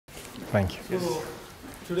Thank you. So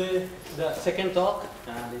today, the second talk,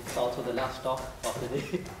 and it's also the last talk of the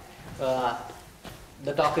day.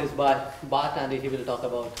 The talk is by Bart, and he will talk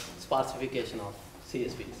about sparsification of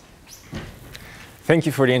CSPs. Thank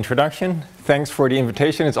you for the introduction. Thanks for the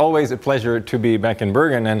invitation. It's always a pleasure to be back in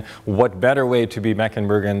Bergen, and what better way to be back in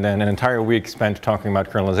Bergen than an entire week spent talking about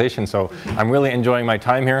kernelization. So I'm really enjoying my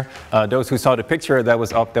time here. Those who saw the picture that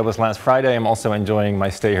was up, that was last Friday. I'm also enjoying my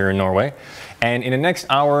stay here in Norway. And in the next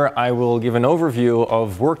hour, I will give an overview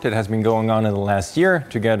of work that has been going on in the last year,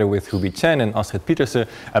 together with Hubi Chen and Astrid Pieterse,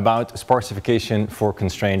 about sparsification for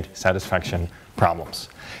constraint satisfaction problems.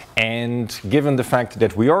 And given the fact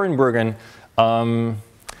that we are in Bergen,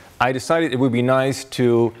 I decided it would be nice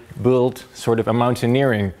to build sort of a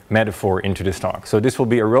mountaineering metaphor into this talk. So this will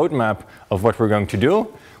be a roadmap of what we're going to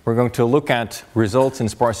do. We're going to look at results in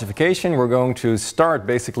sparsification. We're going to start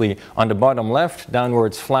basically on the bottom left,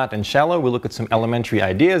 downwards flat and shallow. We'll look at some elementary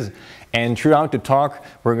ideas. And throughout the talk,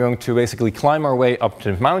 we're going to basically climb our way up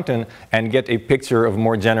to the mountain and get a picture of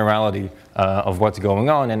more generality of what's going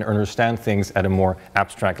on and understand things at a more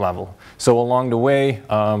abstract level. So along the way,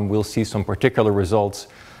 we'll see some particular results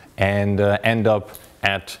and end up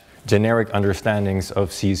at generic understandings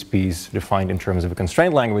of CSPs defined in terms of a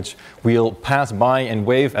constraint language. We'll pass by and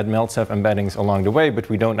wave at Meltzev embeddings along the way, but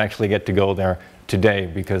we don't actually get to go there today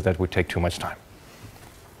because that would take too much time.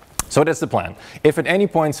 So that's the plan. If at any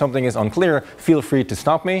point something is unclear, feel free to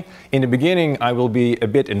stop me. In the beginning, I will be a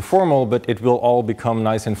bit informal, but it will all become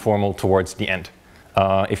nice and formal towards the end.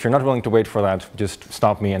 If you're not willing to wait for that, just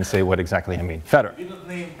stop me and say what exactly I mean. Fedor. You didn't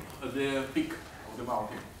name the peak of the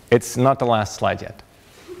mountain. It's not the last slide yet.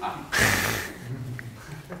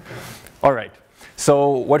 All right. So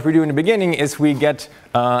what we do in the beginning is we get,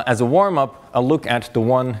 as a warm-up, a look at the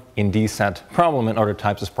 1 in D set problem and other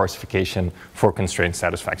types of sparsification for constraint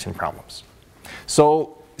satisfaction problems.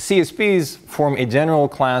 So CSPs form a general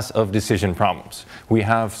class of decision problems. We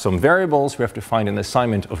have some variables. We have to find an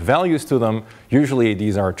assignment of values to them. Usually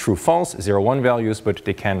these are true-false, 0, 1 values, but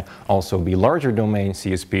they can also be larger domain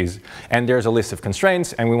CSPs. And there's a list of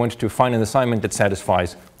constraints, and we want to find an assignment that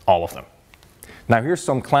satisfies all of them. Now here's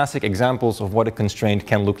some classic examples of what a constraint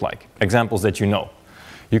can look like, examples that you know.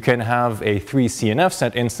 You can have a 3CNF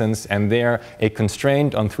set instance, and there a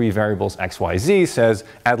constraint on 3 variables x, y, z says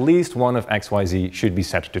at least one of x, y, z should be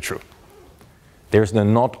set to true. There's the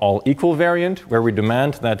not all equal variant, where we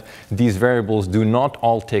demand that these variables do not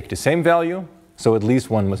all take the same value, so at least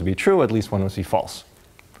one must be true, at least one must be false.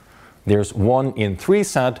 There's 1 in 3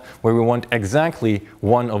 set, where we want exactly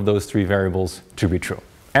one of those 3 variables to be true.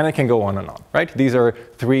 And it can go on and on, right? These are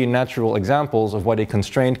 3 natural examples of what a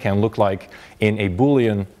constraint can look like in a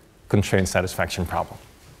Boolean constraint satisfaction problem.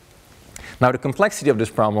 Now, the complexity of this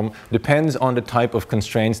problem depends on the type of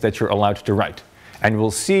constraints that you're allowed to write. And we'll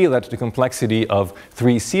see that the complexity of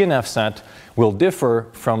 3CNF set will differ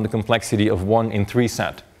from the complexity of 1 in 3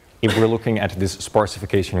 set if we're looking at this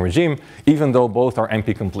sparsification regime, even though both are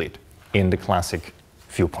NP-complete in the classic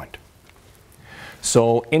viewpoint.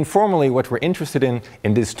 So informally, what we're interested in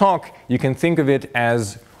this talk, you can think of it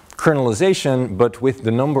as kernelization, but with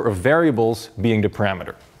the number of variables being the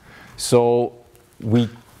parameter. So we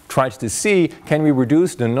tried to see, can we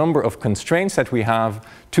reduce the number of constraints that we have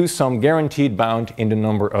to some guaranteed bound in the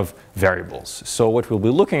number of variables? So what we'll be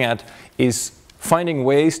looking at is finding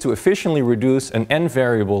ways to efficiently reduce an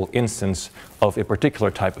n-variable instance of a particular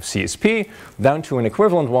type of CSP down to an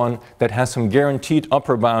equivalent one that has some guaranteed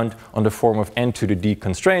upper bound on the form of n to the d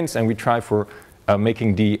constraints, and we try for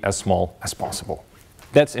making d as small as possible.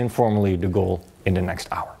 That's informally the goal in the next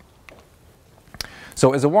hour.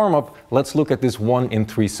 So as a warm-up, let's look at this 1 in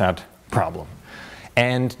 3 set problem.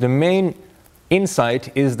 And the main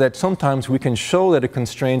insight is that sometimes we can show that a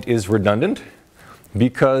constraint is redundant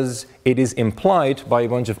because it is implied by a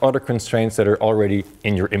bunch of other constraints that are already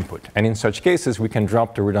in your input. And in such cases, we can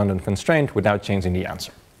drop the redundant constraint without changing the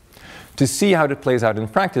answer. To see how that plays out in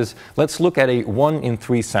practice, let's look at a 1 in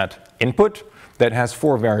 3 set input that has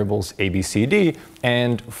 4 variables a, b, c, d,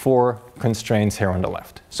 and 4 constraints here on the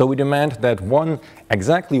left. So we demand that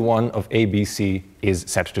exactly one of a, b, c is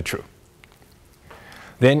set to true.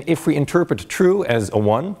 Then if we interpret true as a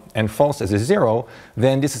 1 and false as a 0,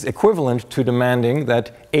 then this is equivalent to demanding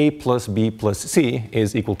that a plus b plus c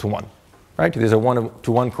is equal to 1. Right? There's a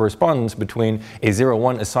 1-to-1 correspondence between a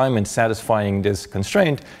 0-1 assignment satisfying this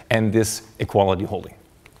constraint and this equality holding.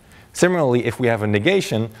 Similarly, if we have a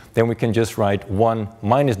negation, then we can just write 1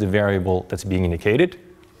 minus the variable that's being negated.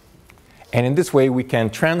 And in this way, we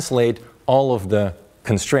can translate all of the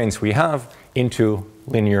constraints we have into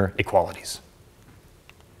linear equalities.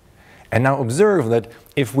 And now observe that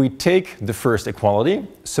if we take the first equality,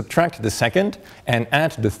 subtract the second, and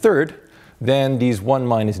add the third, then these 1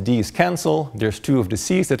 minus d's cancel. There's 2 of the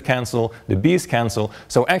c's that cancel, the b's cancel.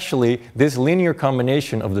 So actually, this linear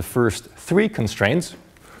combination of the first 3 constraints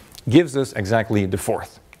gives us exactly the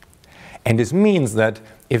fourth. And this means that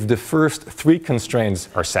if the first 3 constraints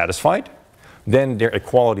are satisfied, then their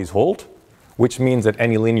equalities hold, which means that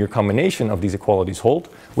any linear combination of these equalities hold,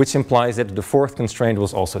 which implies that the fourth constraint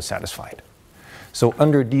was also satisfied. So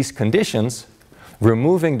under these conditions,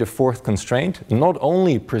 removing the fourth constraint not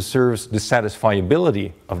only preserves the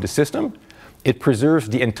satisfiability of the system, it preserves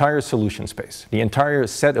the entire solution space, the entire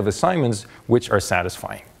set of assignments which are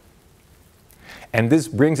satisfying. And this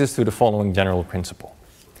brings us to the following general principle.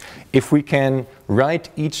 If we can write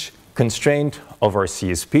each constraint of our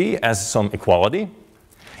CSP as some equality,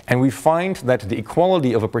 and we find that the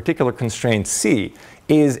equality of a particular constraint C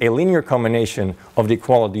is a linear combination of the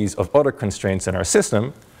equalities of other constraints in our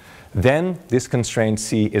system, then this constraint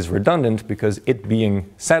C is redundant because it being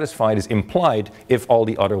satisfied is implied if all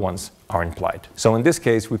the other ones are implied. So in this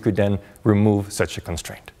case, we could then remove such a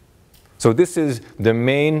constraint. So this is the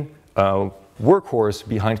main workhorse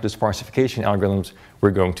behind the sparsification algorithms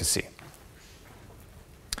we're going to see.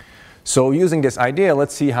 So using this idea,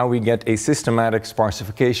 let's see how we get a systematic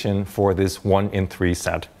sparsification for this 1 in 3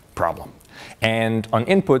 set problem. And on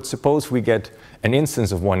input, suppose we get an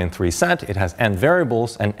instance of 1 in 3 set. It has n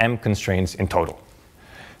variables and m constraints in total.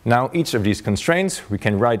 Now each of these constraints, we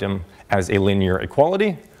can write them as a linear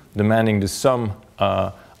equality, demanding the sum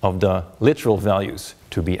of the literal values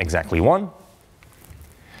to be exactly 1.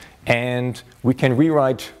 And we can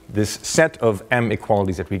rewrite this set of m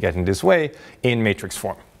equalities that we get in this way in matrix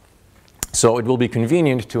form. So it will be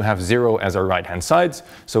convenient to have 0 as our right-hand sides.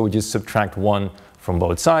 So we just subtract 1 from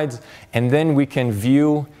both sides. And then we can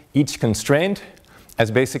view each constraint as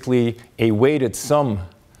basically a weighted sum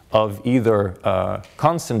of either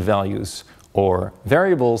constant values or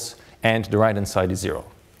variables, and the right-hand side is 0.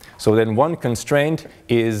 So then one constraint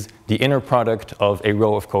is the inner product of a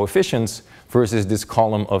row of coefficients versus this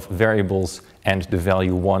column of variables and the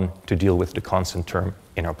value 1 to deal with the constant term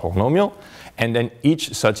in our polynomial. And then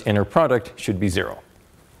each such inner product should be 0.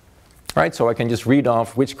 Right, so I can just read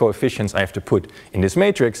off which coefficients I have to put in this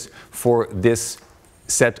matrix for this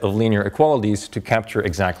set of linear equalities to capture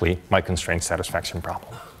exactly my constraint satisfaction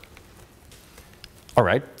problem. All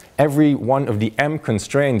right, every one of the m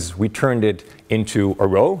constraints, we turned it into a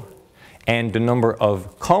row. And the number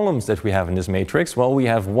of columns that we have in this matrix, well, we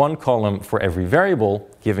have 1 column for every variable,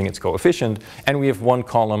 giving its coefficient, and we have 1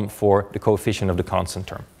 column for the coefficient of the constant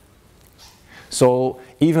term. So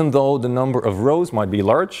even though the number of rows might be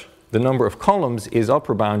large, the number of columns is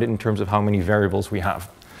upper bounded in terms of how many variables we have.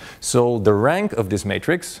 So the rank of this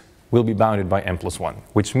matrix will be bounded by m plus 1,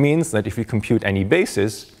 which means that if we compute any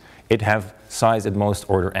basis, it have size at most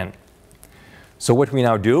order n. So what we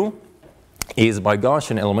now do is by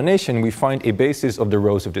Gaussian elimination, we find a basis of the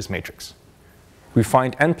rows of this matrix. We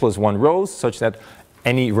find n plus 1 rows such that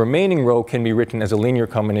any remaining row can be written as a linear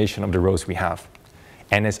combination of the rows we have.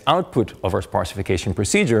 And as output of our sparsification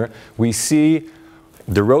procedure, we see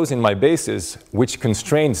the rows in my basis, which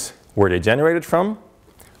constraints were they generated from.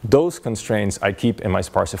 Those constraints I keep in my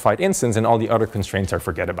sparsified instance, and all the other constraints I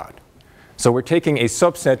forget about. So we're taking a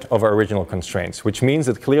subset of our original constraints, which means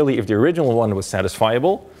that clearly if the original one was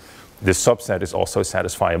satisfiable, this subset is also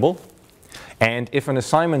satisfiable. And if an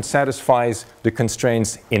assignment satisfies the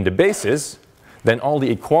constraints in the basis, then all the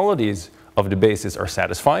equalities of the basis are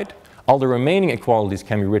satisfied. All the remaining equalities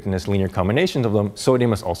can be written as linear combinations of them, so they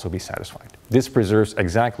must also be satisfied. This preserves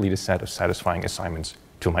exactly the set of satisfying assignments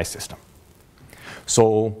to my system.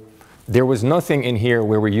 So there was nothing in here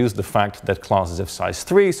where we used the fact that clauses have size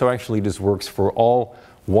 3, so actually this works for all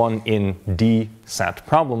 1 in D set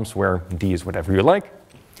problems where D is whatever you like.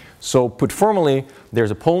 So put formally,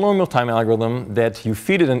 there's a polynomial time algorithm that you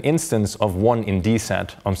feed it an instance of 1 in D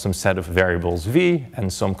set on some set of variables V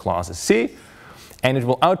and some clauses C, and it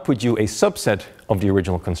will output you a subset of the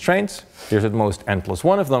original constraints. There's at most n plus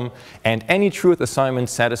 1 of them, and any truth assignment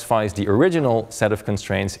satisfies the original set of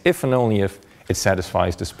constraints if and only if it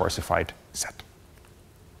satisfies the sparsified set.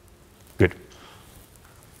 Good.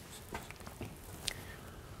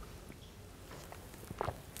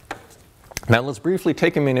 Now let's briefly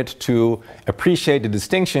take a minute to appreciate the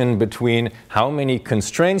distinction between how many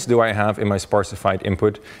constraints do I have in my sparsified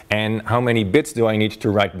input and how many bits do I need to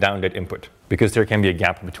write down that input, because there can be a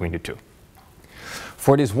gap between the two.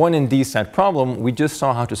 For this 1 in D set problem, we just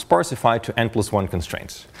saw how to sparsify to n plus 1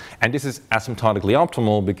 constraints. And this is asymptotically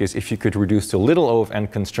optimal because if you could reduce to little o of n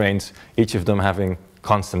constraints, each of them having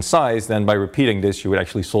constant size, then by repeating this, you would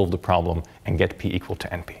actually solve the problem and get p equal to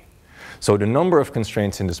np. So the number of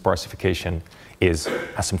constraints in the sparsification is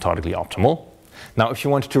asymptotically optimal. Now, if you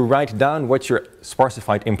want to write down what your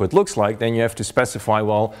sparsified input looks like, then you have to specify,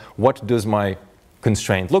 well, what does my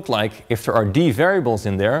constraint look like? If there are d variables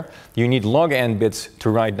in there, you need log n bits to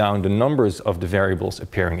write down the numbers of the variables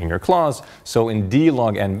appearing in your clause. So in d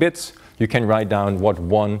log n bits, you can write down what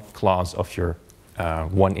one clause of your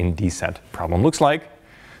 1 in d set problem looks like.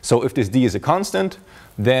 So if this d is a constant,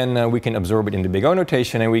 then we can absorb it in the big O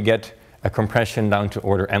notation, and we get a compression down to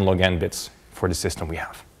order n log n bits for the system we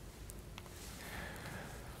have.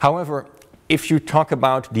 However, if you talk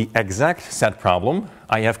about the exact set problem,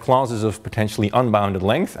 I have clauses of potentially unbounded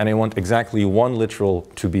length, and I want exactly one literal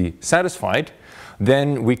to be satisfied,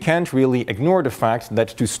 then we can't really ignore the fact that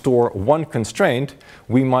to store one constraint,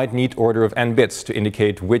 we might need order of n bits to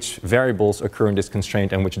indicate which variables occur in this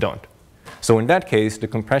constraint and which don't. So in that case, the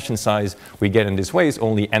compression size we get in this way is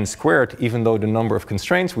only n squared, even though the number of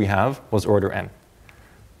constraints we have was order n.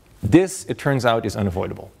 This, it turns out, is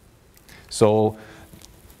unavoidable. So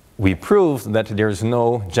we proved that there's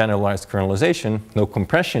no generalized kernelization, no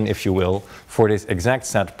compression, if you will, for this exact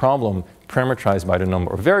set problem parameterized by the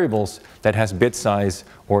number of variables that has bit size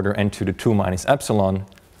order n to the 2 minus epsilon,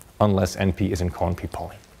 unless np is in co-np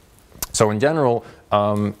poly. So in general,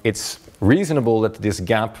 it's reasonable that this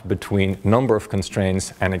gap between number of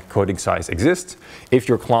constraints and encoding size exists if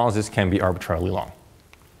your clauses can be arbitrarily long.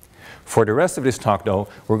 For the rest of this talk, though,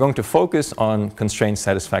 we're going to focus on constraint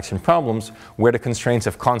satisfaction problems where the constraints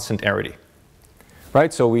have constant arity.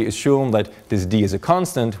 Right? So we assume that this d is a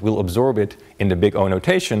constant, we'll absorb it in the big O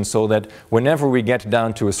notation so that whenever we get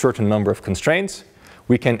down to a certain number of constraints,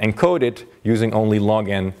 we can encode it using only log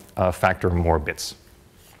n factor more bits.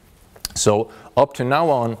 So up to now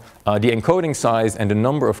on, the encoding size and the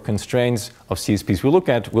number of constraints of CSPs we look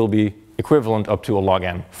at will be equivalent up to a log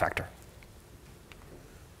n factor.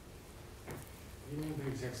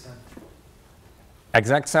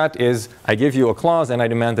 Exact set is I give you a clause and I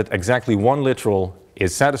demand that exactly one literal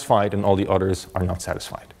is satisfied and all the others are not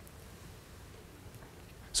satisfied.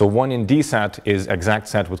 So 1 in d set is exact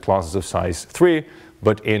set with clauses of size 3,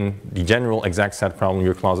 but in the general exact set problem,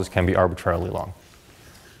 your clauses can be arbitrarily long.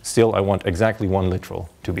 Still, I want exactly one literal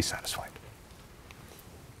to be satisfied.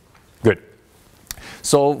 Good.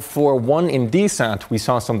 So for 1 in d set, we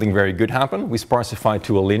saw something very good happen. We sparsified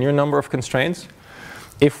to a linear number of constraints.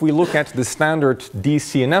 If we look at the standard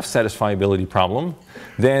DCNF satisfiability problem,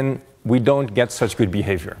 then we don't get such good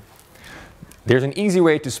behavior. There's an easy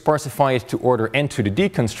way to sparsify it to order n to the d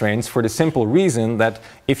constraints for the simple reason that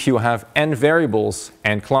if you have n variables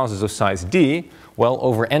and clauses of size d, well,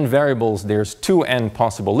 over n variables, there's 2n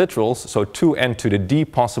possible literals, so 2n to the d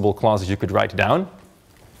possible clauses you could write down.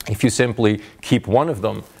 If you simply keep one of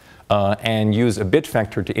them and use a bit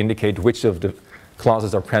factor to indicate which of the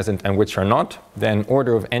clauses are present and which are not, then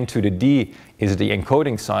order of n to the d is the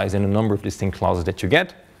encoding size in a number of distinct clauses that you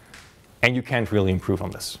get, and you can't really improve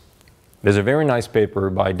on this. There's a very nice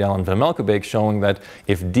paper by Dell and Van Melkebeek showing that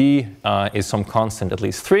if d is some constant at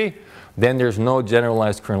least 3, then there's no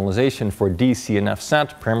generalized kernelization for DCNF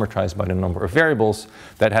set parameterized by the number of variables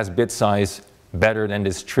that has bit size better than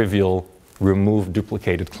this trivial remove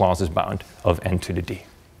duplicated clauses bound of n to the d,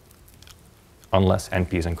 unless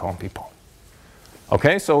np is in co-np poly.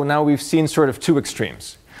 Okay, so now we've seen sort of two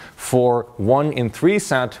extremes. For 1 in 3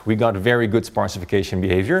 set, we got very good sparsification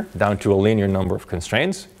behavior down to a linear number of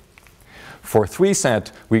constraints. For 3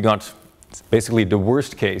 set, we got basically the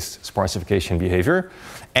worst case sparsification behavior.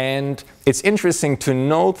 And it's interesting to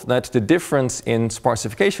note that the difference in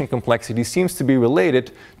sparsification complexity seems to be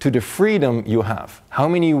related to the freedom you have. How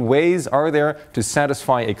many ways are there to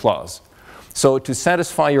satisfy a clause? So to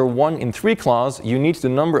satisfy your 1 in 3 clause, you need the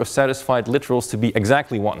number of satisfied literals to be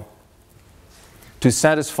exactly 1. To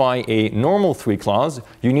satisfy a normal 3 clause,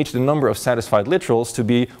 you need the number of satisfied literals to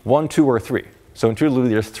be 1, 2, or 3. So in truly,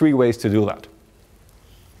 there's 3 ways to do that.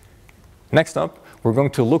 Next up, we're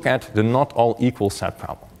going to look at the not all equal set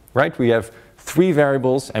problem. Right? We have 3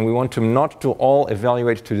 variables, and we want them not to all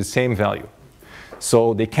evaluate to the same value.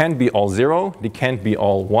 So they can't be all 0, they can't be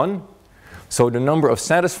all 1. So the number of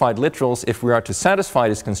satisfied literals, if we are to satisfy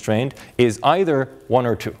this constraint, is either 1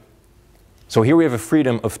 or 2. So here we have a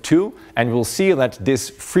freedom of 2, and we'll see that this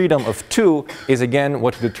freedom of 2 is again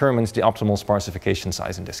what determines the optimal sparsification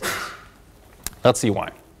size in this case. Let's see why.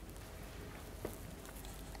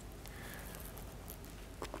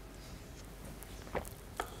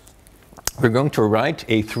 We're going to write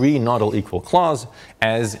a 3 not all equal clause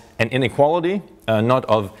as an inequality, not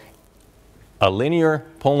of a linear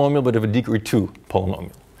polynomial, but of a degree 2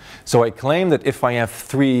 polynomial. So I claim that if I have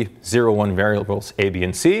 3 0, 1 variables a, b,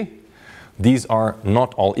 and c, these are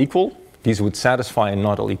not all equal. These would satisfy a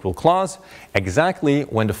not all equal clause exactly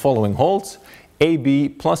when the following holds: ab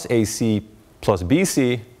plus ac plus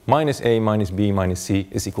bc minus a minus b minus c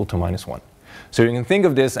is equal to minus 1. So you can think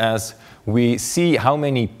of this as we see how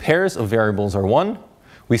many pairs of variables are 1,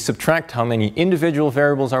 we subtract how many individual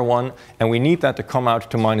variables are 1, and we need that to come out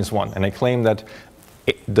to minus 1. And I claim that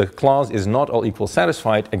the clause is not all equal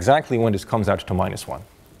satisfied exactly when this comes out to minus 1.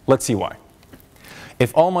 Let's see why.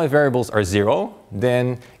 If all my variables are 0,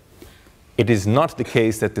 then it is not the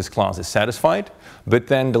case that this clause is satisfied, but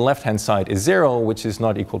then the left-hand side is 0, which is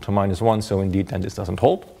not equal to minus 1, so indeed then this doesn't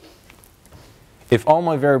hold. If all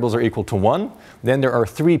my variables are equal to 1, then there are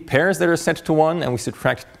 3 pairs that are set to 1, and we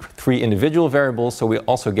subtract 3 individual variables, so we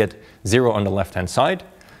also get 0 on the left-hand side.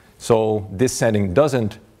 So this setting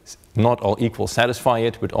doesn't not all equal satisfy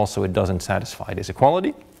it, but also it doesn't satisfy this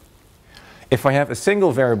equality. If I have a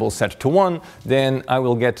single variable set to 1, then I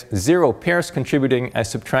will get 0 pairs contributing. I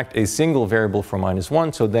subtract a single variable from minus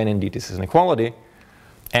 1, so then indeed this is an equality.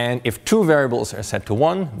 And if 2 variables are set to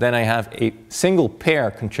 1, then I have a single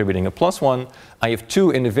pair contributing a plus 1. I have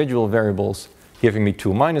 2 individual variables giving me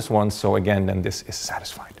 2 minus 1, so again then this is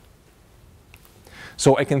satisfied.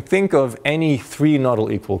 So I can think of any 3 not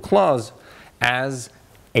all equal clause as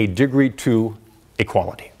a degree 2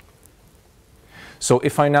 equality. So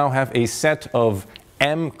if I now have a set of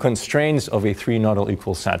m constraints of a 3 not all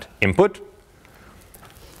equal set input,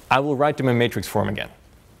 I will write them in matrix form again.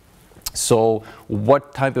 So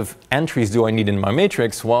what type of entries do I need in my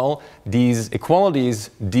matrix? Well, these equalities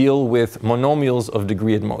deal with monomials of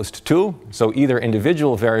degree at most 2, so either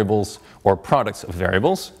individual variables or products of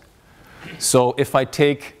variables. So if I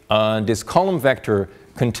take this column vector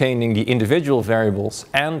containing the individual variables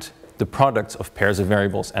and the products of pairs of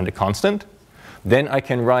variables and a constant, then I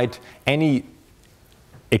can write any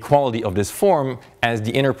equality of this form as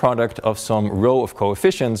the inner product of some row of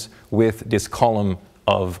coefficients with this column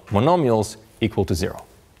of monomials equal to 0.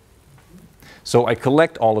 So I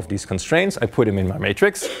collect all of these constraints, I put them in my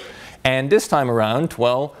matrix, and this time around,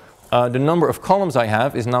 well, the number of columns I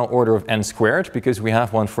have is now order of n squared because we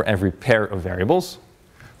have one for every pair of variables,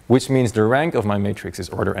 which means the rank of my matrix is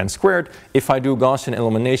order n squared. If I do Gaussian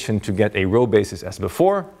elimination to get a row basis as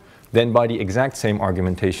before, then by the exact same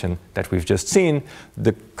argumentation that we've just seen,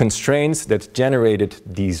 the constraints that generated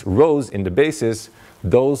these rows in the basis,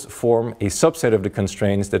 those form a subset of the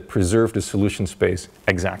constraints that preserve the solution space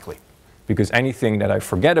exactly. Because anything that I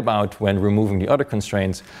forget about when removing the other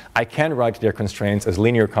constraints, I can write their constraints as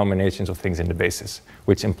linear combinations of things in the basis,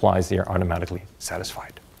 which implies they are automatically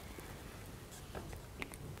satisfied.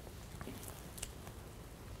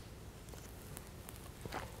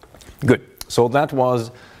 Good. So that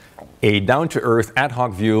was a down-to-earth ad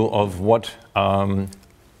hoc view of what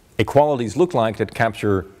equalities look like that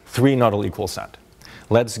capture 3 not all equal set.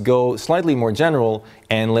 Let's go slightly more general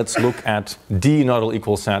and let's look at D not all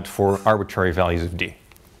equal set for arbitrary values of D.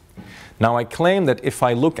 Now I claim that if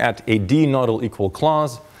I look at a D not all equal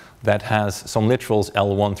clause that has some literals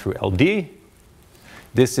L1 through LD,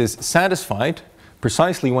 this is satisfied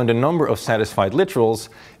precisely when the number of satisfied literals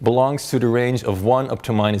belongs to the range of 1 up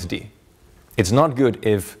to minus D. It's not good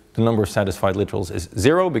if the number of satisfied literals is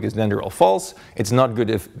 0, because then they're all false. It's not good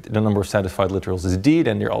if the number of satisfied literals is D,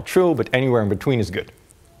 then they're all true, but anywhere in between is good.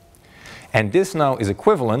 And this now is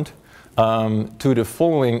equivalent to the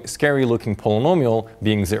following scary-looking polynomial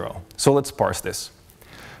being 0. So let's parse this.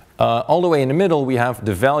 All the way in the middle, we have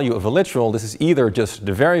the value of a literal. This is either just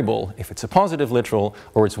the variable if it's a positive literal,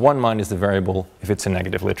 or it's 1 minus the variable if it's a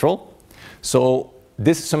negative literal. So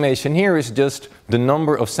this summation here is just the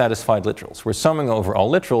number of satisfied literals. We're summing over all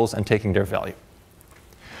literals and taking their value.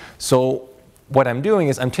 So what I'm doing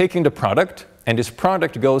is I'm taking the product, and this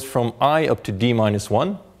product goes from I up to D minus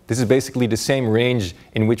 1. This is basically the same range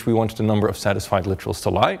in which we want the number of satisfied literals to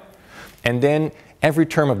lie. And then every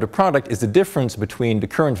term of the product is the difference between the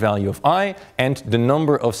current value of I and the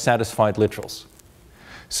number of satisfied literals.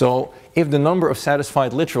 So if the number of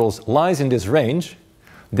satisfied literals lies in this range,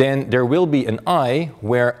 then there will be an I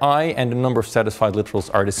where I and the number of satisfied literals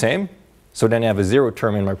are the same. So then I have a 0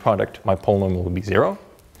 term in my product, my polynomial will be 0.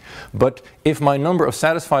 But if my number of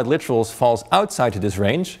satisfied literals falls outside this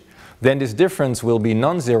range, then this difference will be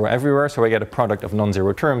non-zero everywhere, so I get a product of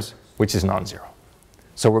non-zero terms, which is non-zero.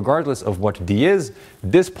 So regardless of what D is,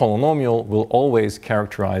 this polynomial will always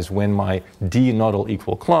characterize when my D not all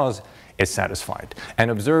equal clause is satisfied. And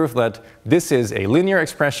observe that this is a linear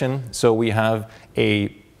expression, so we have a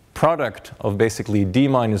product of basically D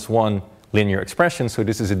minus 1 linear expression, so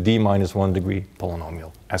this is a D minus 1 degree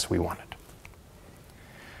polynomial as we want it.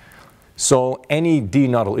 So any d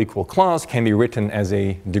not all equal clause can be written as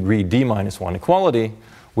a degree d minus 1 equality,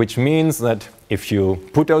 which means that if you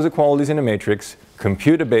put those equalities in a matrix,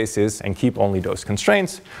 compute a basis, and keep only those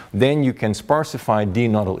constraints, then you can sparsify d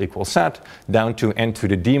not all equal set down to n to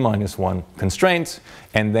the d minus 1 constraints,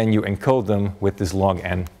 and then you encode them with this log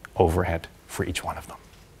n overhead for each one of them.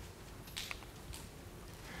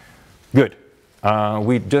 Good.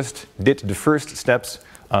 We just did the first steps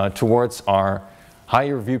towards our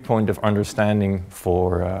higher viewpoint of understanding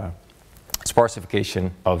for sparsification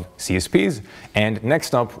of CSPs. And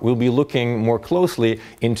next up, we'll be looking more closely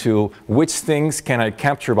into which things can I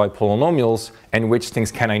capture by polynomials and which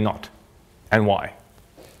things can I not, and why.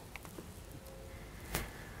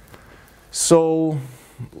 So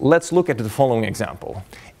let's look at the following example.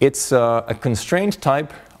 It's a constraint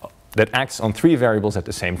type that acts on 3 variables at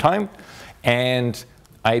the same time, and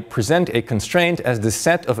I present a constraint as the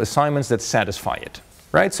set of assignments that satisfy it.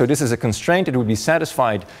 Right? So this is a constraint. It would be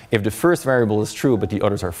satisfied if the first variable is true but the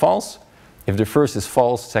others are false. If the first is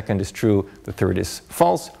false, second is true, the third is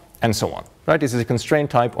false, and so on. Right? This is a constraint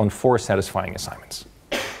type on 4 satisfying assignments.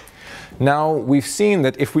 Now, we've seen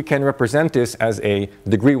that if we can represent this as a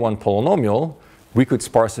degree 1 polynomial, we could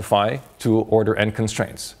sparsify to order n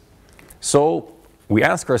constraints. So we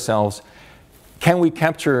ask ourselves, can we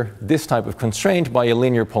capture this type of constraint by a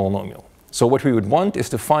linear polynomial? So what we would want is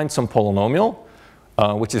to find some polynomial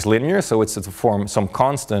which is linear, so it's to form some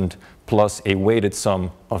constant plus a weighted sum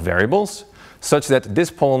of variables, such that this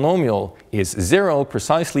polynomial is 0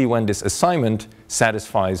 precisely when this assignment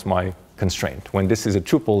satisfies my constraint, when this is a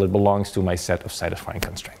tuple that belongs to my set of satisfying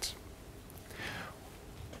constraints.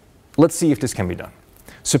 Let's see if this can be done.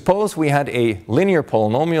 Suppose we had a linear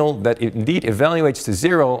polynomial that indeed evaluates to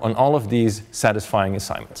 0 on all of these satisfying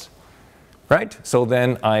assignments. Right? So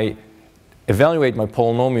then I evaluate my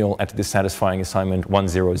polynomial at this satisfying assignment 1,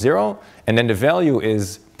 0, 0, and then the value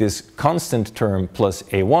is this constant term plus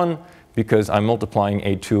a1 because I'm multiplying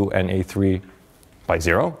a2 and a3 by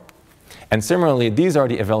 0. And similarly, these are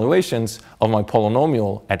the evaluations of my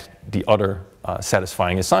polynomial at the other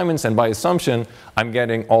satisfying assignments, and by assumption, I'm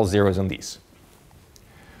getting all zeros on these.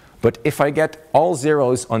 But if I get all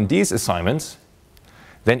zeros on these assignments,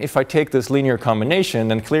 then if I take this linear combination,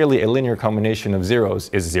 then clearly a linear combination of zeros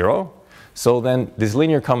is 0. So then this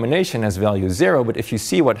linear combination has value 0, but if you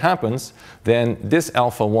see what happens, then this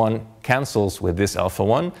alpha 1 cancels with this alpha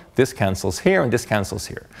 1, this cancels here, and this cancels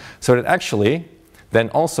here. So that actually, then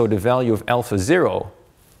also the value of alpha 0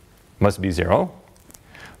 must be 0.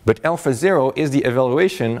 But alpha 0 is the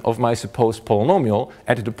evaluation of my supposed polynomial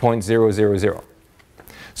at the point 0, 0, 0.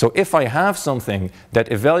 So if I have something that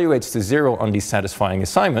evaluates to 0 on these satisfying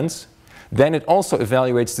assignments, then it also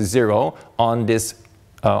evaluates to 0 on this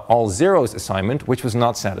all zeros assignment, which was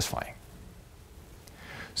not satisfying.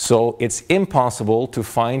 So it's impossible to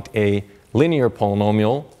find a linear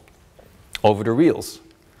polynomial over the reals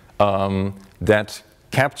that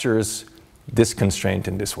captures this constraint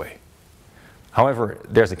in this way. However,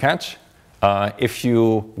 there's a catch. If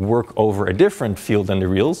you work over a different field than the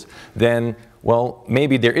reals, then, well,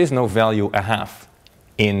 maybe there is no value a half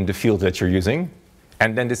in the field that you're using,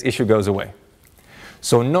 and then this issue goes away.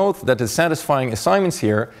 So note that the satisfying assignments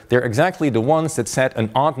here, they're exactly the ones that set an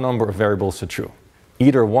odd number of variables to true.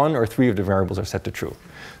 Either 1 or 3 of the variables are set to true.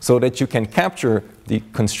 So that you can capture the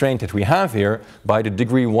constraint that we have here by the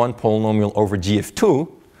degree 1 polynomial over g of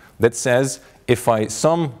 2 that says if I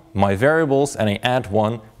sum my variables and I add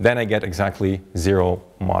 1, then I get exactly 0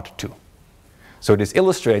 mod 2. So this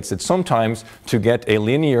illustrates that sometimes to get a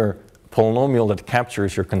linear polynomial that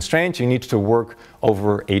captures your constraint, you need to work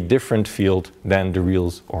over a different field than the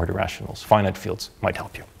reals or the rationals. Finite fields might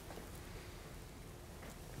help you.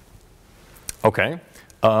 Okay,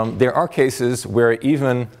 there are cases where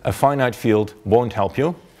even a finite field won't help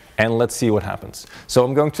you, and let's see what happens. So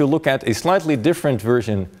I'm going to look at a slightly different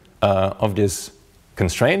version of this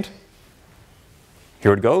constraint.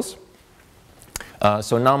 Here it goes.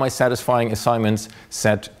 So now my satisfying assignments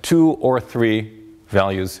set 2 or 3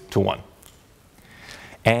 values to 1.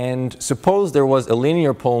 And suppose there was a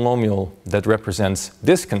linear polynomial that represents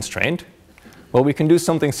this constraint. Well, we can do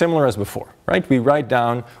something similar as before, right? We write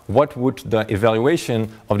down what would the evaluation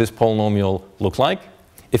of this polynomial look like.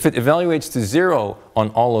 If it evaluates to 0 on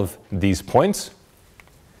all of these points,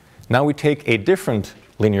 now we take a different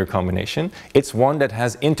linear combination. It's one that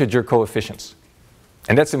has integer coefficients.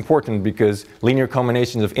 And that's important because linear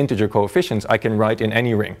combinations of integer coefficients I can write in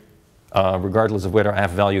any ring, regardless of whether I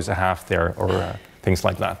have values a half there or things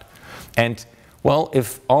like that. And well,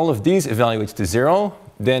 if all of these evaluates to 0,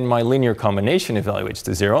 then my linear combination evaluates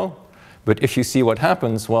to 0. But if you see what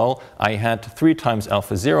happens, well, I had 3 times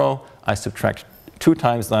alpha 0, I subtract 2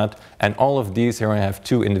 times that, and all of these here I have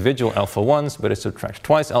 2 individual alpha 1s, but I subtract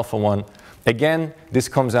twice alpha 1. Again, this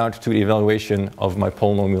comes out to the evaluation of my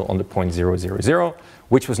polynomial on the point 0, 0, 0,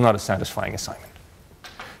 which was not a satisfying assignment.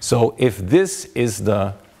 So if this is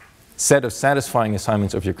the set of satisfying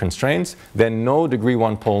assignments of your constraints, then no degree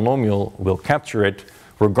 1 polynomial will capture it,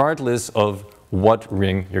 regardless of what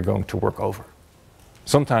ring you're going to work over.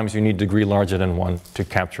 Sometimes you need degree larger than 1 to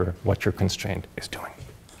capture what your constraint is doing.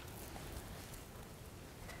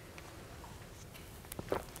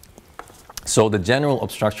 So the general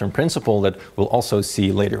obstruction principle that we'll also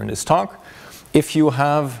see later in this talk, if you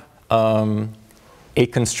have a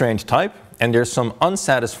constraint type and there's some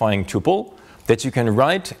unsatisfying tuple that you can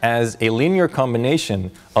write as a linear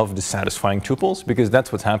combination of the satisfying tuples, because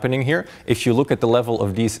that's what's happening here. If you look at the level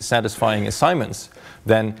of these satisfying assignments,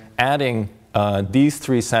 then adding these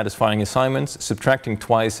 3 satisfying assignments, subtracting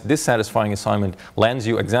twice this satisfying assignment, lands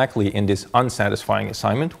you exactly in this unsatisfying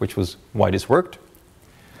assignment, which was why this worked.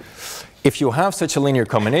 If you have such a linear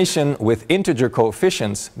combination with integer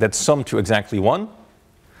coefficients that sum to exactly 1,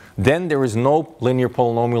 then there is no linear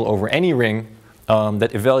polynomial over any ring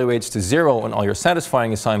that evaluates to 0 on all your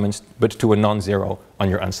satisfying assignments, but to a non-zero on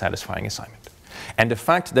your unsatisfying assignment. And the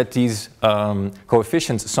fact that these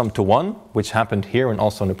coefficients sum to 1, which happened here and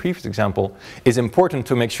also in the previous example, is important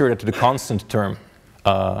to make sure that the constant term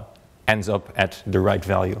ends up at the right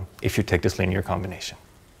value if you take this linear combination.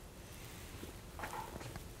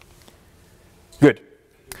 Good.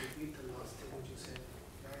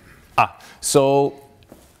 So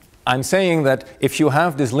I'm saying that if you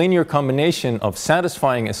have this linear combination of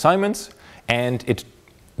satisfying assignments and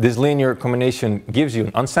this linear combination gives you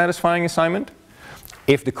an unsatisfying assignment,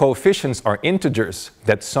 if the coefficients are integers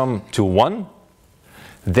that sum to 1,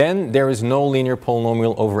 then there is no linear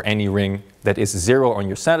polynomial over any ring that is 0 on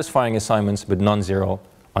your satisfying assignments but non-zero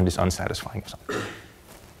on this unsatisfying assignment.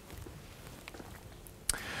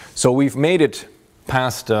 So we've made it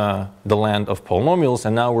past the land of polynomials,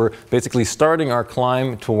 and now we're basically starting our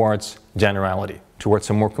climb towards generality, towards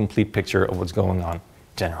a more complete picture of what's going on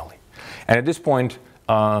generally. And at this point,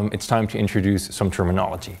 it's time to introduce some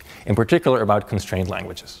terminology, in particular about constrained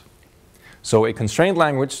languages. So a constrained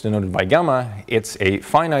language, denoted by gamma, it's a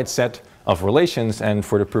finite set of relations, and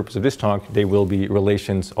for the purpose of this talk, they will be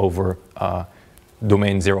relations over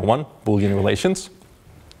domain 0, 1, Boolean relations.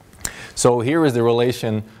 So here is the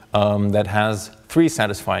relation that has 3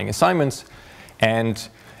 satisfying assignments, and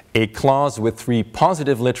a clause with 3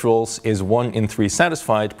 positive literals is 1 in 3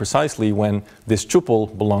 satisfied precisely when this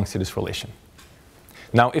tuple belongs to this relation.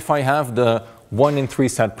 Now, if I have the 1 in 3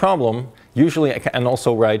 set problem, usually I can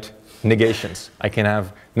also write negations. I can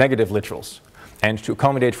have negative literals. And to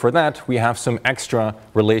accommodate for that, we have some extra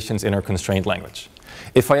relations in our constrained language.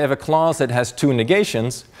 If I have a clause that has 2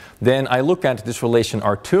 negations, then I look at this relation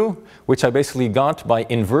R2, which I basically got by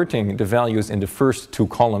inverting the values in the first 2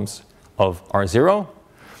 columns of R0.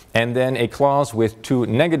 And then a clause with 2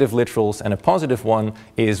 negative literals and a positive one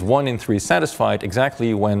is 1 in 3 satisfied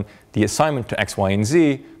exactly when the assignment to x, y, and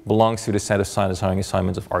z belongs to the set of satisfying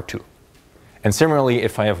assignments of R2. And similarly,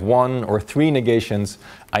 if I have 1 or 3 negations,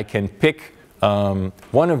 I can pick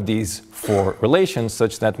one of these for relations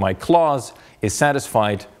such that my clause is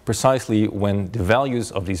satisfied precisely when the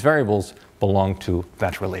values of these variables belong to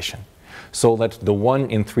that relation. So that the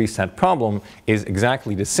 1 in 3 set problem is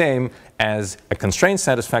exactly the same as a constraint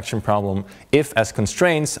satisfaction problem if, as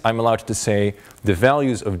constraints, I'm allowed to say the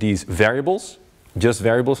values of these variables, just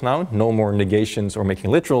variables now, no more negations or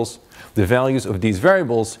making literals, the values of these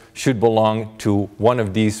variables should belong to one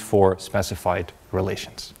of these 4 specified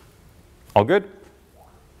relations. All good?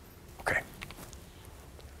 Okay.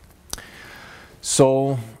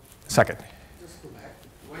 So, second. Just go back.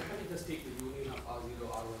 Why can't you just take the union of R0,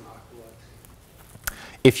 R1, R2?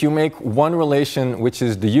 If you make one relation which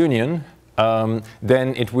is the union,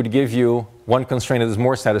 then it would give you one constraint that is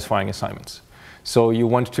more satisfying assignments. So you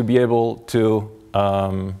want to be able to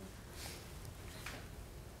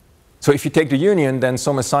so if you take the union, then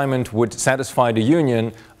some assignment would satisfy the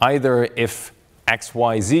union either if x,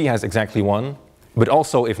 y, z has exactly 1, but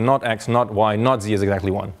also if not x, not y, not z is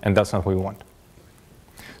exactly 1, and that's not what we want.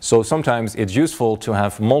 So sometimes it's useful to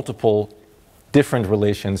have multiple different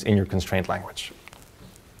relations in your constraint language.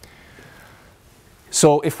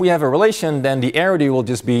 So if we have a relation, then the arity will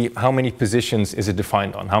just be how many positions is it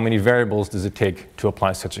defined on, how many variables does it take to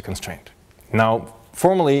apply such a constraint. Now,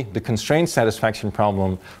 formally, the constraint satisfaction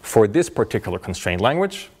problem for this particular constraint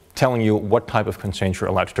language, telling you what type of constraint you're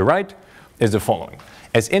allowed to write, is the following.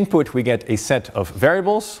 As input, we get a set of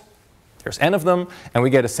variables, There's n of them, and we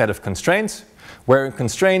get a set of constraints, where a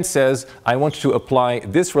constraint says, I want to apply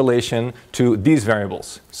this relation to these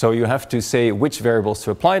variables. So you have to say which variables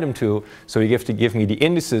to apply them to. So you have to give me the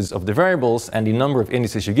indices of the variables, and the number of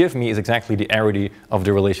indices you give me is exactly the arity of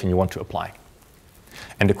the relation you want to apply.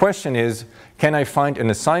 And the question is, can I find an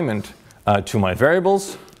assignment to my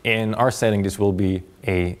variables? In our setting, this will be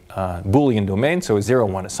a Boolean domain, so a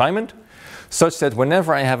 0-1 assignment, such that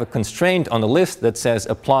whenever I have a constraint on the list that says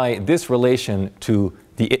apply this relation to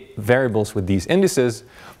the variables with these indices,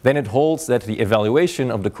 then it holds that the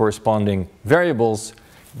evaluation of the corresponding variables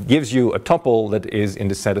gives you a tuple that is in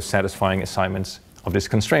the set of satisfying assignments of this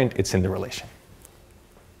constraint. It's in the relation.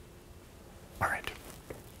 All right.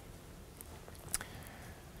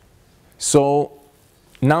 So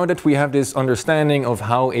now that we have this understanding of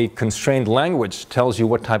how a constrained language tells you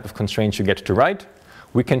what type of constraints you get to write,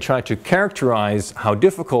 we can try to characterize how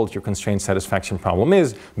difficult your constraint satisfaction problem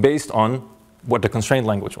is based on what the constrained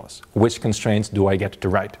language was. Which constraints do I get to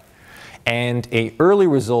write? And an early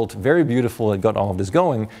result, very beautiful, that got all of this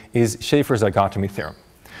going, is Schaeffer's dichotomy theorem,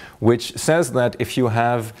 which says that if you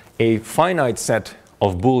have a finite set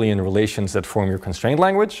of Boolean relations that form your constrained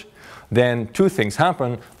language, then two things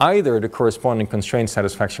happen. Either the corresponding constraint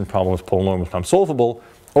satisfaction problem is polynomial time solvable,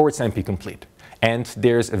 or it's NP-complete. And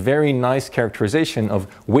there's a very nice characterization of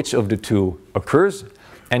which of the two occurs.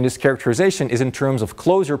 And this characterization is in terms of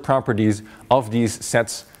closure properties of these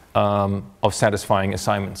sets of satisfying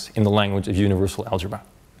assignments in the language of universal algebra.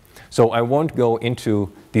 So I won't go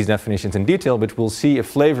into these definitions in detail, but we'll see a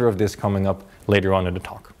flavor of this coming up later on in the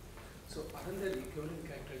talk. So aren't there equivalent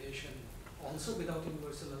characterization also without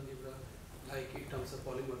universal algebra, like in terms of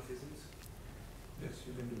polymorphisms? Yes,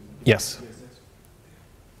 you can do that. Yes. Yes, yes.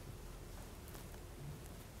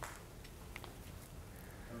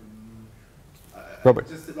 Robert.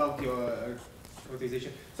 Just about your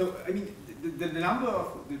quantization. So, I mean, the number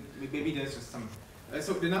of, maybe there's just some,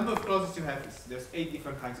 so the number of clauses you have is, there's 8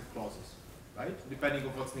 different kinds of clauses, right? Depending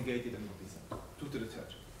on what's negated and what isn't, 2 to the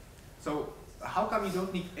third. So, how come you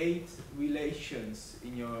don't need 8 relations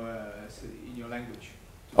in your language?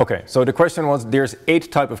 Okay, so the question was, there's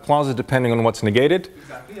 8 types of clauses depending on what's negated.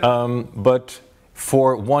 Exactly. Yeah. But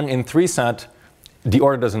for 1 in 3 set, the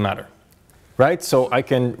order doesn't matter. Right? So I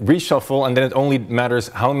can reshuffle, and then it only matters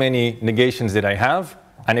how many negations did I have,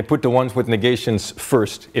 and I put the ones with negations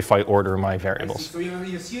first if I order my variables. So in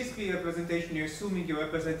your CSP representation, you're assuming you're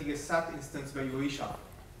representing a SAT instance where you reshuffle,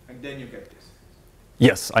 and then you get this.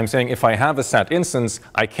 Yes, I'm saying if I have a SAT instance,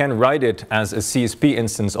 I can write it as a CSP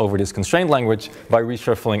instance over this constrained language by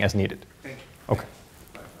reshuffling as needed. Thank you. Okay.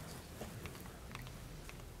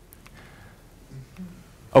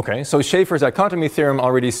 Okay, so Schaeffer's dichotomy theorem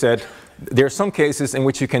already said there are some cases in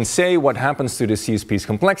which you can say what happens to the CSP's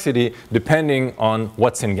complexity depending on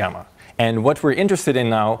what's in gamma. And what we're interested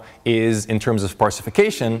in now is, in terms of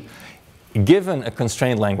sparsification, given a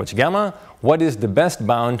constrained language gamma, what is the best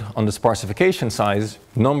bound on the sparsification size,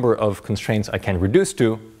 number of constraints I can reduce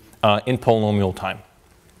to, in polynomial time.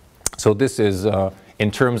 So this is,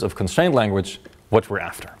 in terms of constrained language, what we're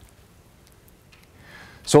after.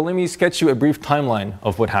 So let me sketch you a brief timeline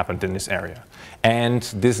of what happened in this area. And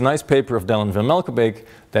this nice paper of Dell and Van Melkebeek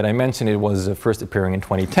that I mentioned, it was first appearing in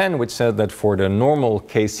 2010, which said that for the normal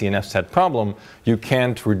k-CNF set problem, you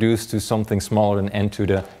can't reduce to something smaller than n to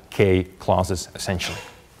the k clauses, essentially.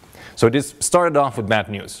 So this started off with bad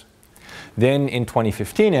news. Then in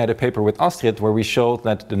 2015, I had a paper with Astrid where we showed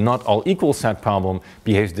that the not all equal set problem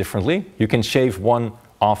behaves differently. You can shave one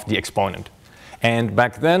off the exponent. And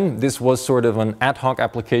back then, this was sort of an ad hoc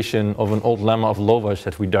application of an old lemma of Lovász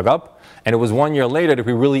that we dug up. And it was 1 year later that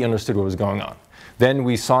we really understood what was going on. Then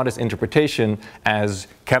we saw this interpretation as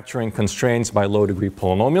capturing constraints by low-degree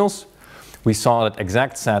polynomials. We saw that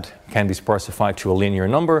exact set can be sparsified to a linear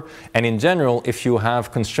number. And in general, if you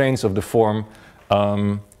have constraints of the form,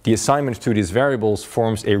 the assignment to these variables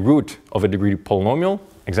forms a root of a degree polynomial,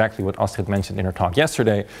 exactly what Astrid mentioned in her talk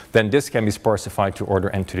yesterday, then this can be sparsified to order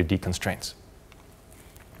n to the d constraints.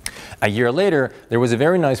 A year later, there was a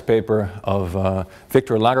very nice paper of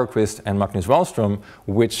Victor Lagerquist and Magnus Wallström,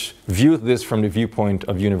 which viewed this from the viewpoint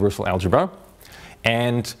of universal algebra.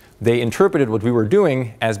 And they interpreted what we were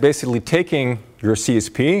doing as basically taking your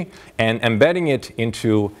CSP and embedding it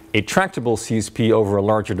into a tractable CSP over a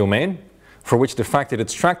larger domain, for which the fact that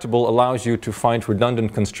it's tractable allows you to find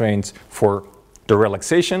redundant constraints for the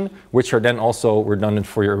relaxation, which are then also redundant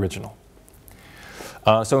for your original.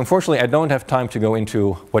 So unfortunately, I don't have time to go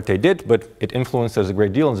into what they did, but it influenced us a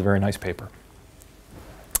great deal. It's a very nice paper.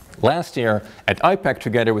 Last year at IPAC,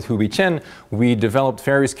 together with Hubi Chen, we developed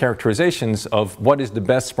various characterizations of what is the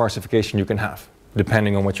best sparsification you can have.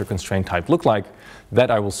 depending on what your constraint type look like. That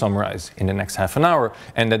I will summarize in the next half an hour,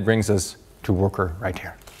 and that brings us to worker right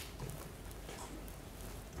here.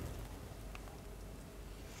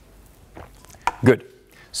 Good.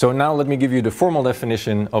 So now let me give you the formal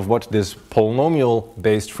definition of what this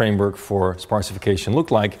polynomial-based framework for sparsification looked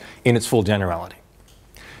like in its full generality.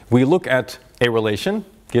 We look at a relation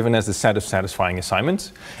given as the set of satisfying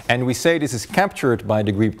assignments, and we say this is captured by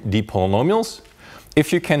degree d polynomials.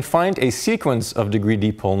 If you can find a sequence of degree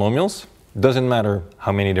d polynomials, doesn't matter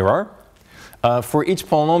how many there are, for each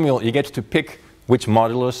polynomial you get to pick which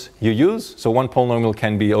modulus you use. So one polynomial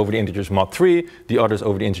can be over the integers mod 3, the others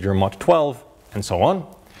over the integer mod 12, and so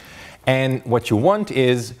on. And what you want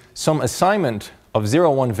is some assignment of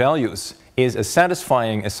 0, 1 values is a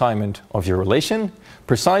satisfying assignment of your relation,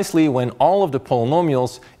 precisely when all of the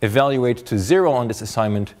polynomials evaluate to 0 on this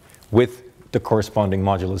assignment with the corresponding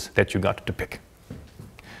modulus that you got to pick.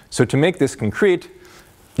 So to make this concrete,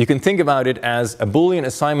 you can think about it as a Boolean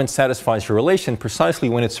assignment satisfies your relation precisely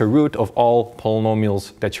when it's a root of all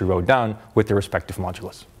polynomials that you wrote down with their respective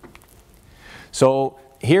modulus. So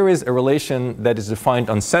here is a relation that is defined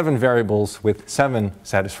on 7 variables with 7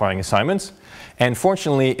 satisfying assignments. And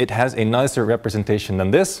fortunately, it has a nicer representation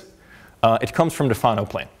than this. It comes from the Fano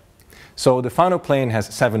plane. So the Fano plane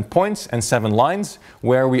has 7 points and 7 lines,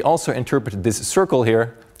 where we also interpret this circle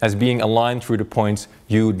here as being a line through the points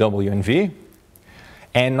u, w, and v.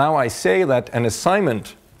 And now I say that an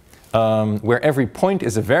assignment where every point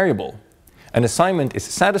is a variable, an assignment is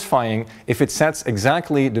satisfying if it sets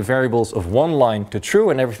exactly the variables of one line to true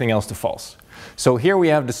and everything else to false. So here we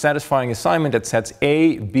have the satisfying assignment that sets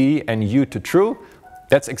a, b, and u to true.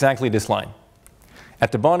 That's exactly this line.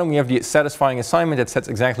 At the bottom we have the satisfying assignment that sets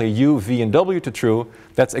exactly u, v, and w to true.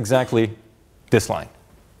 That's exactly this line.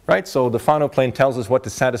 Right? So the Fano plane tells us what the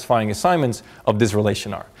satisfying assignments of this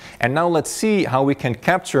relation are. And now let's see how we can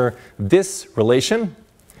capture this relation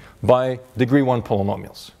by degree 1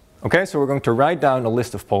 polynomials. Okay, so we're going to write down a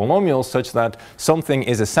list of polynomials such that something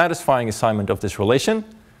is a satisfying assignment of this relation,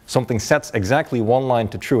 something sets exactly one line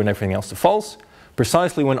to true and everything else to false,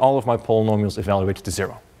 precisely when all of my polynomials evaluate to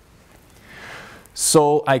 0.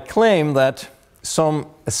 So I claim that some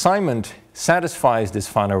assignment satisfies this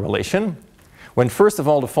Fano relation when first of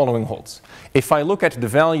all the following holds. If I look at the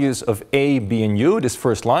values of a, b, and u, this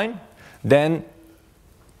first line, then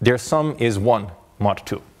their sum is 1 mod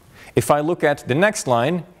 2. If I look at the next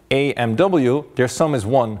line, a, m, w, their sum is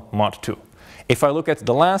 1 mod 2. If I look at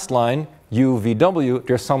the last line, u, v, w,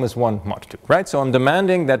 their sum is 1 mod 2. Right? So I'm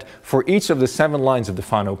demanding that for each of the 7 lines of the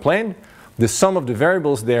Fano plane, the sum of the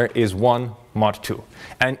variables there is 1 mod 2.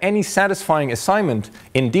 And any satisfying assignment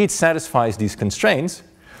indeed satisfies these constraints,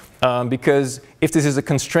 because if this is a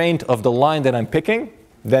constraint of the line that I'm picking,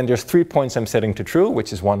 then there's 3 points I'm setting to true,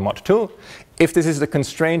 which is 1 mod 2. If this is the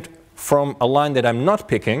constraint from a line that I'm not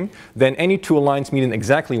picking, then any 2 lines meet in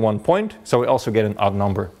exactly 1 point, so we also get an odd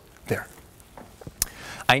number there.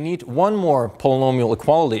 I need one more polynomial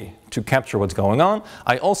equality to capture what's going on.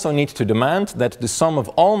 I also need to demand that the sum of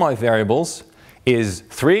all my variables is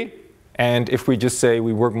 3. And if we just say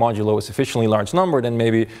we work modulo a sufficiently large number, then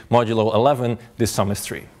maybe modulo 11, this sum is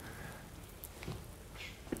 3.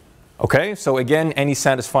 Okay, so again, any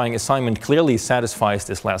satisfying assignment clearly satisfies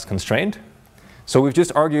this last constraint. So we've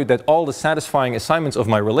just argued that all the satisfying assignments of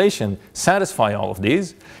my relation satisfy all of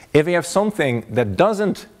these. If we have something that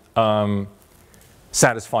doesn't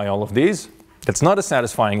satisfy all of these, that's not a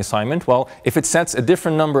satisfying assignment, well, if it sets a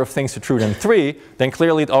different number of things to true than 3, then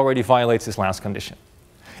clearly it already violates this last condition.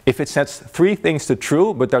 If it sets 3 things to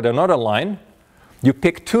true, but they're not a line, you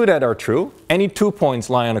pick 2 that are true, any 2 points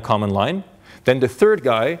lie on a common line, then the third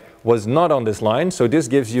guy was not on this line, so this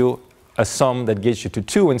gives you a sum that gets you to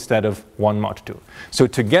 2 instead of 1 mod 2. So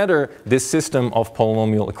together, this system of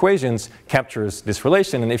polynomial equations captures this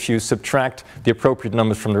relation, and if you subtract the appropriate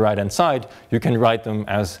numbers from the right-hand side, you can write them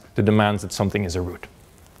as the demands that something is a root.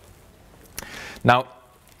 Now,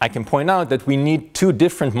 I can point out that we need 2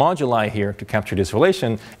 different moduli here to capture this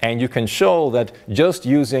relation, and you can show that just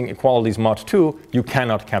using equalities mod 2, you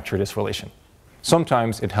cannot capture this relation.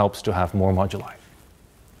 Sometimes it helps to have more moduli.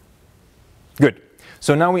 Good.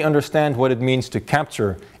 So now we understand what it means to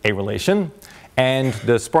capture a relation, and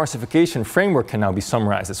the sparsification framework can now be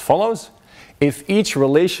summarized as follows. If each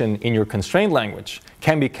relation in your constraint language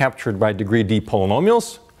can be captured by degree d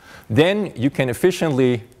polynomials, then you can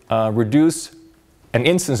efficiently reduce an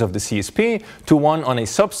instance of the CSP to one on a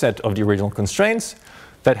subset of the original constraints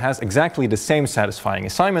that has exactly the same satisfying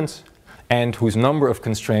assignments and whose number of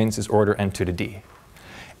constraints is order n to the d.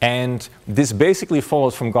 And this basically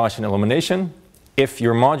follows from Gaussian elimination. if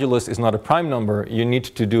your modulus is not a prime number, you need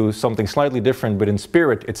to do something slightly different, but in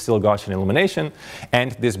spirit, it's still Gaussian elimination.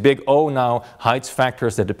 And this big O now hides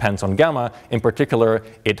factors that depends on gamma. In particular,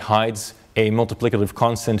 it hides a multiplicative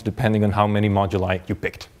constant depending on how many moduli you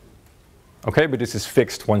picked. Okay, but this is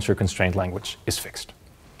fixed once your constraint language is fixed.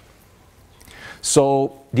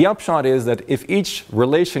 So the upshot is that if each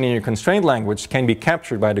relation in your constraint language can be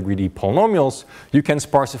captured by degree D polynomials, you can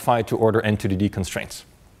sparsify to order n to the D constraints.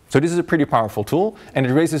 So this is a pretty powerful tool, and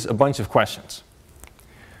it raises a bunch of questions.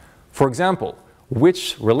 For example,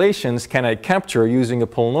 which relations can I capture using a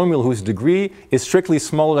polynomial whose degree is strictly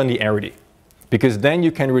smaller than the arity? Because then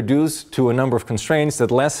you can reduce to a number of constraints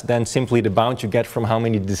that less than simply the bound you get from how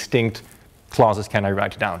many distinct clauses can I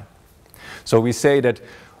write down. So we say that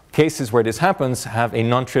cases where this happens have a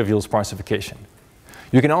non-trivial sparsification.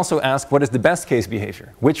 You can also ask, what is the best case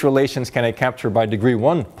behavior? Which relations can I capture by degree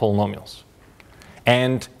 1 polynomials?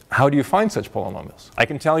 And how do you find such polynomials? I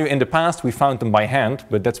can tell you in the past we found them by hand,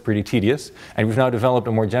 but that's pretty tedious. And we've now developed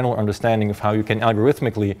a more general understanding of how you can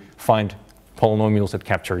algorithmically find polynomials that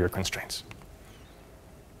capture your constraints.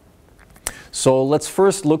 So let's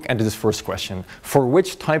first look at this first question. For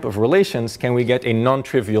which type of relations can we get a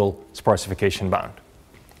non-trivial sparsification bound?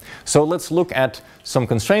 So let's look at some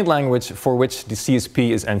constraint language for which the CSP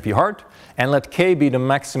is NP hard, and let K be the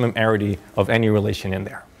maximum arity of any relation in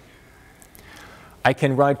there. I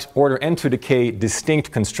can write order n to the k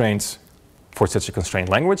distinct constraints for such a constraint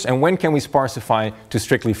language, and when can we sparsify to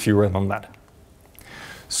strictly fewer than that?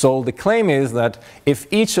 So the claim is that if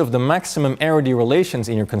each of the maximum arity relations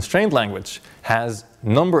in your constraint language has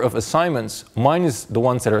number of assignments minus the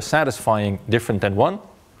ones that are satisfying different than 1,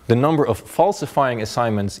 the number of falsifying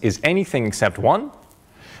assignments is anything except 1,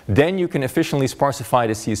 then you can efficiently sparsify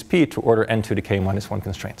the CSP to order n to the k minus 1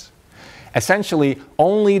 constraints. Essentially,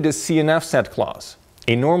 only the CNF set clause,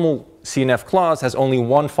 a normal CNF clause, has only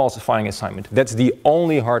one falsifying assignment. That's the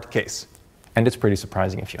only hard case. And it's pretty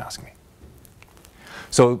surprising if you ask me.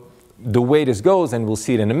 So the way this goes, and we'll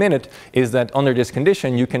see it in a minute, is that under this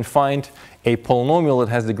condition, you can find a polynomial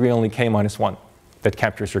that has degree only k minus 1 that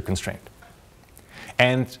captures your constraint.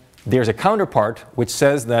 And there's a counterpart which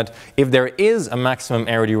says that if there is a maximum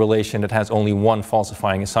arity relation that has only one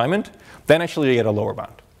falsifying assignment, then actually you get a lower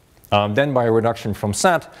bound. Then by a reduction from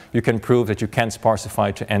SAT, you can prove that you can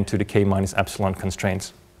sparsify to n to the k minus epsilon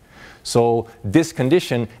constraints. So this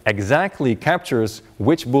condition exactly captures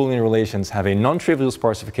which Boolean relations have a non-trivial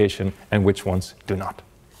sparsification and which ones do not.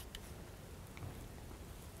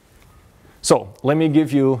 So let me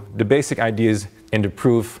give you the basic ideas in the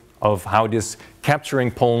proof of how this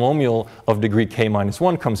capturing polynomial of degree k minus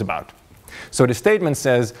 1 comes about. So the statement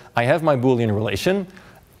says, I have my Boolean relation.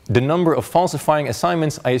 The number of falsifying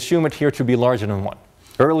assignments, I assume it here to be larger than 1.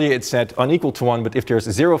 Earlier it said unequal to 1, but if there's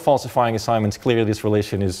 0 falsifying assignments, clearly this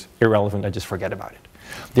relation is irrelevant. I just forget about it.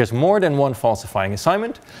 There's more than one falsifying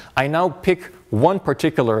assignment. I now pick one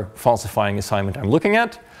particular falsifying assignment I'm looking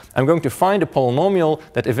at. I'm going to find a polynomial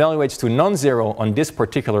that evaluates to non-zero on this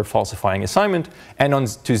particular falsifying assignment and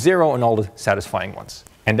to 0 on all the satisfying ones.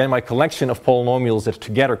 And then my collection of polynomials that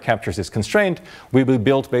together captures this constraint will be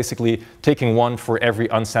built basically taking one for every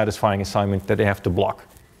unsatisfying assignment that they have to block.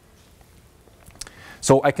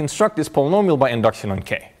 So I construct this polynomial by induction on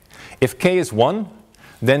k. If k is 1,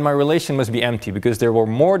 then my relation must be empty because there were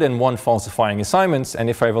more than one falsifying assignments, and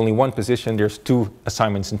if I have only one position, there's 2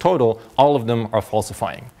 assignments in total. All of them are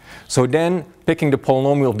falsifying. So then picking the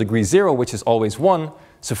polynomial of degree 0, which is always 1,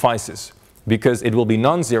 suffices because it will be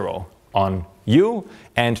non-zero on u,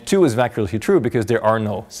 and 2 is vacuously true because there are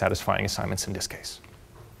no satisfying assignments in this case.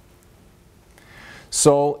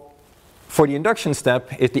 So for the induction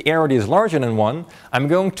step, if the arity is larger than 1, I'm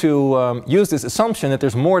going to use this assumption that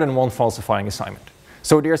there's more than one falsifying assignment.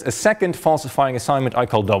 So there's a second falsifying assignment I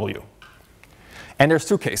call w. And there's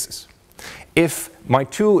 2 cases. If my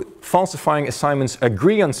 2 falsifying assignments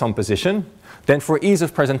agree on some position, then for ease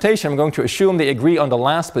of presentation, I'm going to assume they agree on the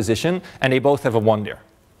last position and they both have a 1 there.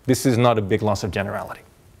 This is not a big loss of generality.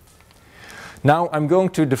 Now I'm going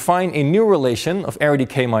to define a new relation of arity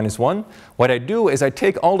k minus 1. What I do is I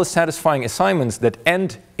take all the satisfying assignments that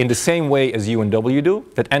end in the same way as u and w do,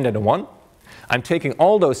 that end at a 1. I'm taking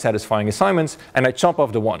all those satisfying assignments and I chop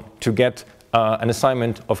off the 1 to get an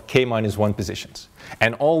assignment of k minus 1 positions.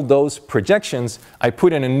 And all those projections, I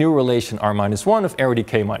put in a new relation r minus 1 of arity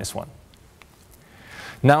k minus 1.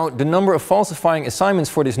 Now, the number of falsifying assignments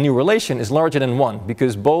for this new relation is larger than 1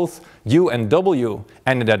 because both u and w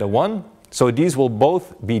ended at a 1. So these will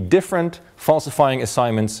both be different falsifying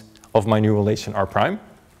assignments of my new relation r prime.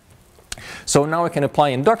 So now I can apply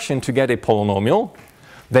induction to get a polynomial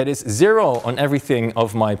that is 0 on everything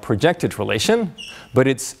of my projected relation, but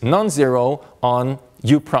it's non-zero on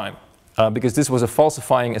u prime, because this was a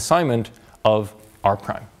falsifying assignment of r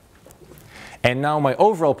prime. And now my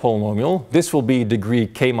overall polynomial, this will be degree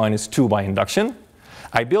k minus 2 by induction.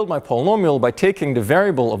 I build my polynomial by taking the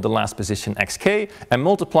variable of the last position xk and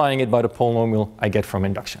multiplying it by the polynomial I get from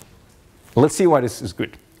induction. Let's see why this is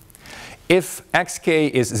good. If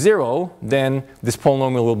xk is 0, then this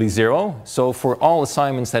polynomial will be 0. So for all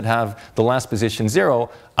assignments that have the last position 0,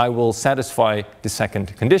 I will satisfy the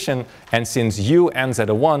second condition. And since u ends at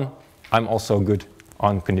a 1, I'm also good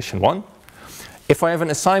on condition 1. If I have an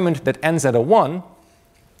assignment that ends at a 1,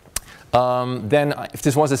 then if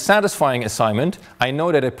this was a satisfying assignment, I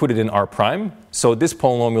know that I put it in r prime. So this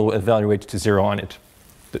polynomial will evaluate to 0 on it.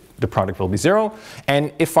 The product will be 0.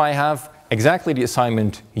 And if I have exactly the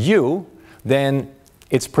assignment u, then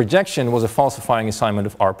its projection was a falsifying assignment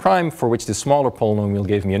of r prime, for which the smaller polynomial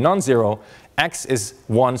gave me a non-zero. X is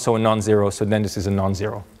 1, so a non-zero, so then this is a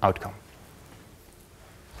non-zero outcome.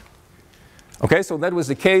 Okay, so that was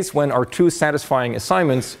the case when our two satisfying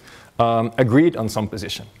assignments agreed on some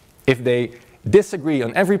position. If they disagree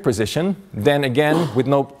on every position, then again, with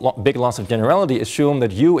no big loss of generality, assume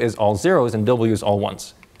that u is all zeros and w is all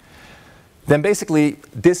ones. Then basically,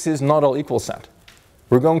 this is not all equal set.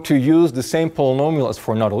 We're going to use the same polynomial as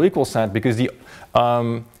for not all equal set because the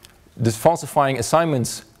falsifying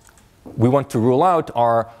assignments we want to rule out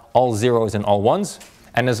are all zeros and all ones.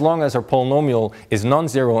 And as long as our polynomial is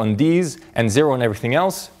non-zero on these and 0 on everything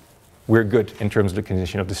else, we're good in terms of the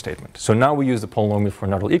condition of the statement. So now we use the polynomial for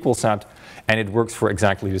not all equal set, and it works for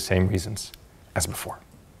exactly the same reasons as before.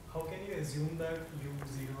 How can you assume that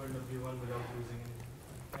u0 and w1 without using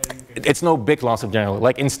It's no big loss of generality.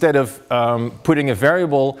 Like instead of putting a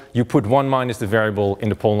variable, you put 1 minus the variable in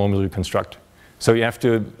the polynomial you construct. So you have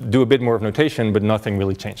to do a bit more of notation, but nothing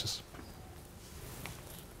really changes.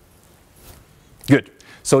 Good.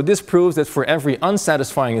 So this proves that for every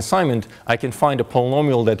unsatisfying assignment, I can find a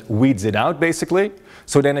polynomial that weeds it out, basically.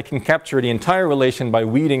 So then I can capture the entire relation by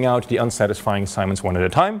weeding out the unsatisfying assignments one at a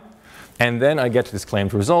time. And then I get this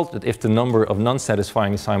claimed result that if the number of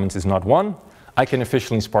non-satisfying assignments is not 1, I can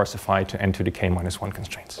efficiently sparsify to n to the k minus 1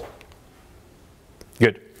 constraints.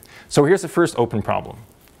 Good. So here's the first open problem.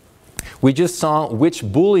 We just saw which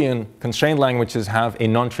Boolean constraint languages have a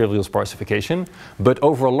non-trivial sparsification, but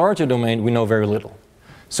over a larger domain, we know very little.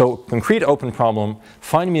 So concrete open problem,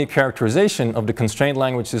 find me a characterization of the constraint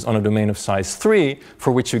languages on a domain of size 3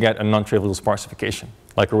 for which you get a non-trivial sparsification,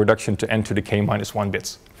 like a reduction to n to the k minus 1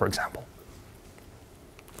 bits, for example.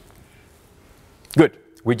 Good.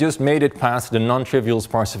 We just made it past the non-trivial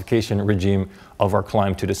sparsification regime of our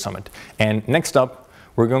climb to the summit. And next up,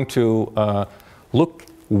 we're going to look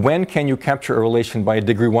when can you capture a relation by a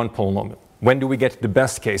degree 1 polynomial? When do we get the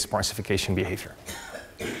best case sparsification behavior?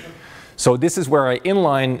 So this is where I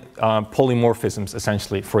inline polymorphisms,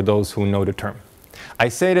 essentially, for those who know the term. I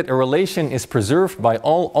say that a relation is preserved by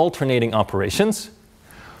all alternating operations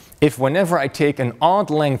if whenever I take an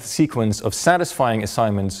odd length sequence of satisfying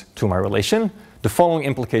assignments to my relation, the following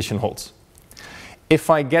implication holds.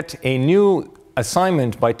 If I get a new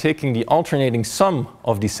assignment by taking the alternating sum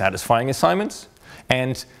of these satisfying assignments,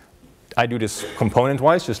 and I do this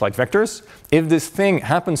component-wise, just like vectors, if this thing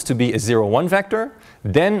happens to be a 0, 1 vector,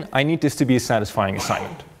 then I need this to be a satisfying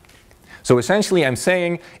assignment. So essentially, I'm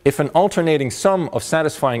saying if an alternating sum of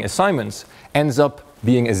satisfying assignments ends up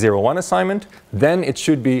being a 0, 1 assignment, then it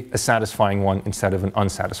should be a satisfying one instead of an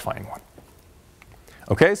unsatisfying one.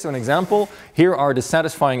 Okay, so an example, here are the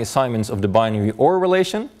satisfying assignments of the binary OR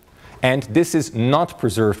relation, and this is not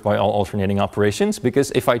preserved by all alternating operations,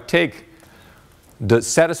 because if I take the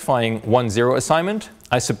satisfying 1, 0 assignment,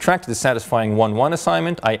 I subtract the satisfying 1, 1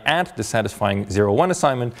 assignment, I add the satisfying 0, 1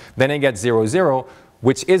 assignment, then I get 0, 0,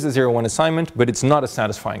 which is a 0, 1 assignment, but it's not a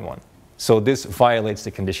satisfying one. So this violates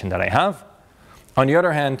the condition that I have. On the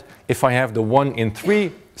other hand, if I have the 1 in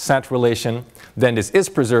 3 sat relation, then this is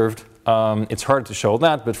preserved. It's hard to show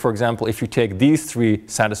that, but for example, if you take these 3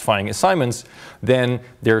 satisfying assignments, then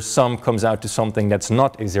their sum comes out to something that's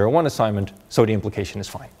not a 0, 1 assignment, so the implication is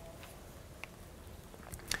fine.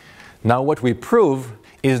 Now what we prove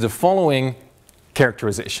is the following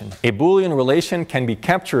characterization. A Boolean relation can be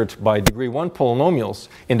captured by degree 1 polynomials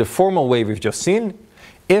in the formal way we've just seen,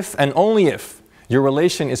 if and only if your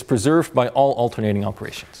relation is preserved by all alternating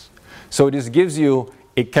operations. So this gives you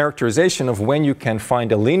a characterization of when you can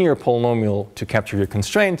find a linear polynomial to capture your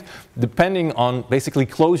constraint, depending on basically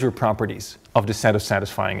closure properties of the set of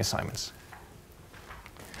satisfying assignments.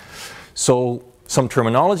 So some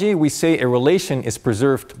terminology, we say a relation is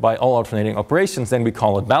preserved by all alternating operations, then we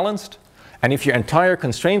call it balanced. And if your entire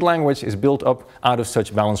constraint language is built up out of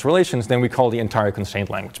such balanced relations, then we call the entire constraint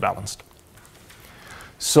language balanced.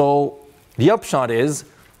 So the upshot is,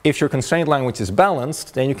 if your constraint language is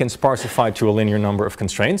balanced, then you can sparsify to a linear number of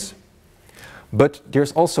constraints. But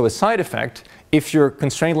there's also a side effect. If your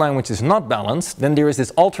constraint language is not balanced, then there is this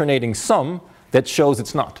alternating sum that shows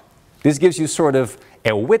it's not. This gives you sort of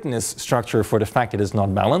a witness structure for the fact that it's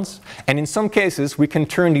not balanced. And in some cases, we can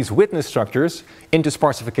turn these witness structures into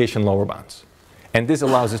sparsification lower bounds. And this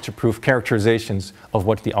allows us to prove characterizations of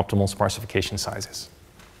what the optimal sparsification size is.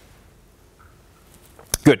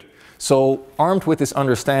 Good. So armed with this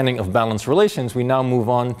understanding of balanced relations, we now move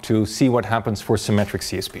on to see what happens for symmetric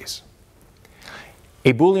CSPs.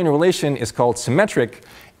 A Boolean relation is called symmetric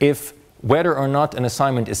if whether or not an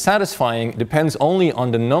assignment is satisfying depends only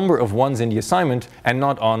on the number of ones in the assignment and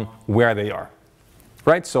not on where they are.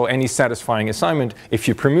 Right? So any satisfying assignment, if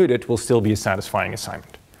you permute it, will still be a satisfying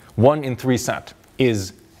assignment. 1 in 3 set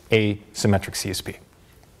is a symmetric CSP.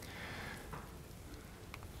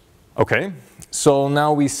 Okay, so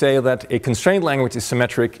now we say that a constraint language is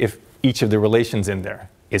symmetric if each of the relations in there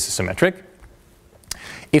is symmetric.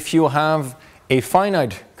 If you have a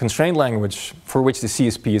finite constraint language for which the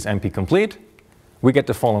CSP is NP-complete, we get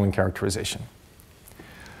the following characterization.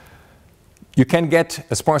 You can get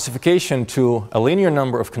a sparsification to a linear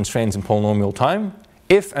number of constraints in polynomial time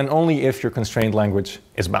if and only if your constraint language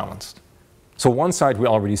is balanced. So one side we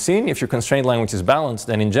already seen. If your constraint language is balanced,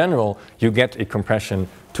 then in general, you get a compression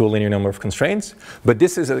to a linear number of constraints. But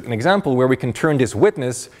this is an example where we can turn this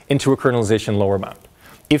witness into a kernelization lower bound.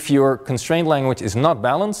 If your constraint language is not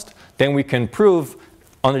balanced, then we can prove,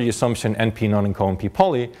 under the assumption NP non and co-NP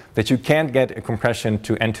poly, that you can't get a compression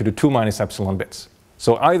to n to the 2 minus epsilon bits.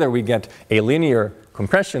 So either we get a linear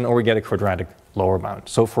compression or we get a quadratic lower bound.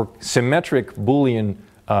 So for symmetric Boolean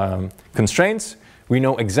constraints, we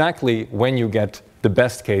know exactly when you get the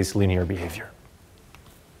best case linear behavior.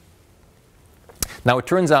 Now it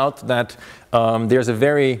turns out that there's a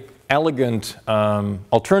very elegant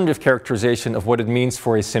alternative characterization of what it means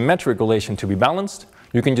for a symmetric relation to be balanced.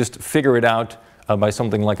 You can just figure it out by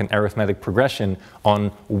something like an arithmetic progression on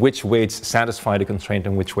which weights satisfy the constraint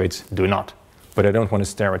and which weights do not. But I don't want to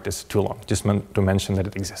stare at this too long, just to mention that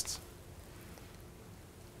it exists.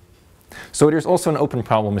 So there's also an open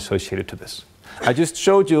problem associated to this. I just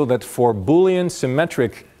showed you that for Boolean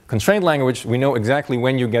symmetric constraint language, we know exactly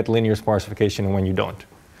when you get linear sparsification and when you don't.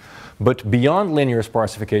 But beyond linear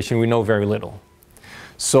sparsification, we know very little.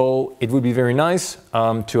 So it would be very nice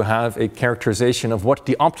to have a characterization of what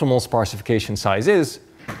the optimal sparsification size is,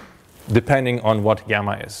 depending on what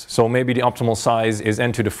gamma is. So maybe the optimal size is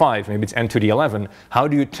n to the 5, maybe it's n to the 11. How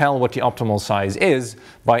do you tell what the optimal size is?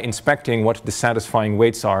 By inspecting what the satisfying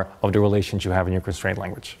weights are of the relations you have in your constraint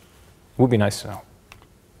language. It would be nice to know.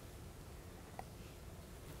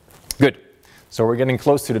 Good. So we're getting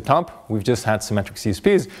close to the top. We've just had symmetric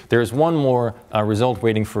CSPs. There's one more result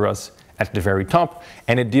waiting for us at the very top,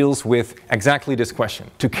 and it deals with exactly this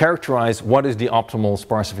question, to characterize what is the optimal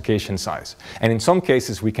sparsification size. And in some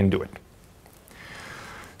cases, we can do it.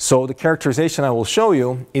 So the characterization I will show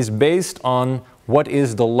you is based on what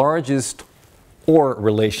is the largest OR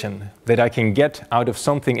relation that I can get out of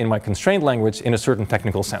something in my constraint language in a certain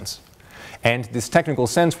technical sense. And this technical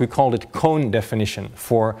sense, we call it cone definition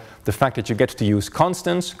for the fact that you get to use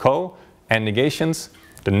constants, co, and negations,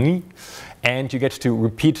 the ni, and you get to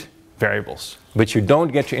repeat variables, but you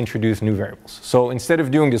don't get to introduce new variables. So instead of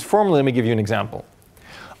doing this formally, let me give you an example.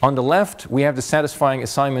 On the left, we have the satisfying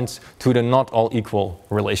assignments to the not all equal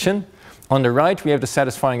relation. On the right, we have the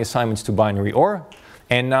satisfying assignments to binary OR.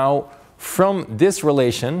 And now, from this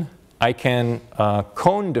relation, I can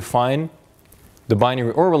cone define the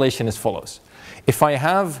binary OR relation as follows. If I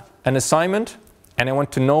have an assignment and I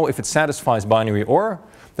want to know if it satisfies binary OR,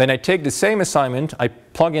 then I take the same assignment, I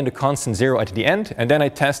plug in the constant 0 at the end, and then I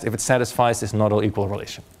test if it satisfies this not all equal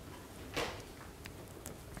relation.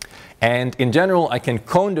 And in general, I can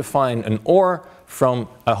cone define an OR from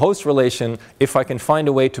a host relation if I can find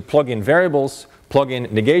a way to plug in variables, plug in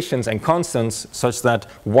negations and constants such that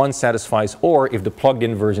one satisfies OR if the plugged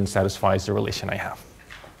in version satisfies the relation I have.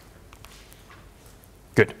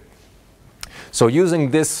 Good. So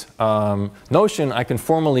using this notion, I can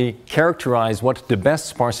formally characterize what the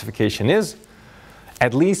best sparsification is,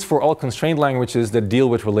 at least for all constraint languages that deal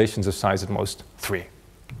with relations of size at most 3.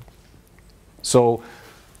 So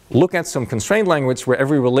look at some constraint language where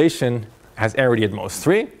every relation has arity at most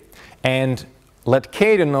 3, and let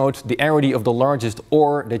K denote the arity of the largest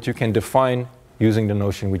OR that you can define using the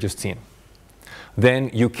notion we just seen. Then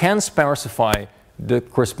you can sparsify the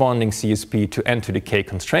corresponding CSP to n to the k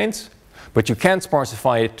constraints, But you can't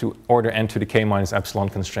sparsify it to order n to the k minus epsilon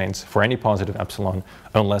constraints for any positive epsilon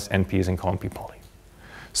unless np is in column p poly.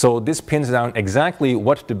 So this pins down exactly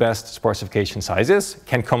what the best sparsification size is,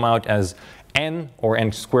 can come out as n or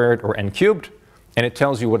n squared or n cubed, and it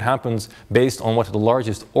tells you what happens based on what the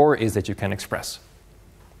largest OR is that you can express.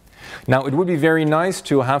 Now, it would be very nice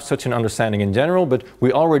to have such an understanding in general, but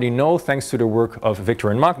we already know, thanks to the work of Victor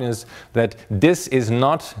and Magnus, that this is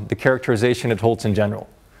not the characterization that holds in general.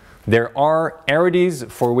 There are arities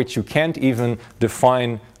for which you can't even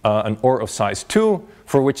define an OR of size 2,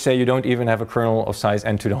 for which, say, you don't even have a kernel of size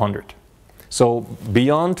n to the 100. So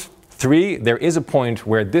beyond 3, there is a point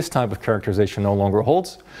where this type of characterization no longer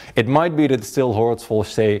holds. It might be that it still holds for,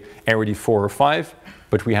 say, arity 4 or 5,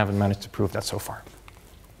 but we haven't managed to prove that so far.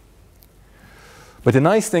 But the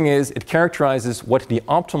nice thing is it characterizes what the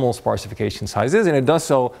optimal sparsification size is, and it does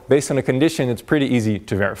so based on a condition that's pretty easy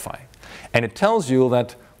to verify. And it tells you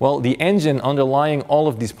that, well, the engine underlying all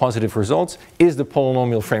of these positive results is the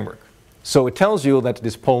polynomial framework. So it tells you that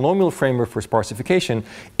this polynomial framework for sparsification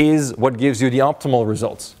is what gives you the optimal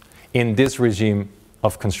results in this regime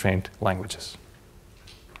of constraint languages.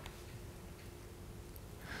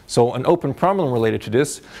 So an open problem related to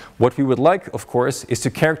this, what we would like, of course, is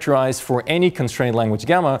to characterize for any constraint language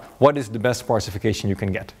gamma what is the best sparsification you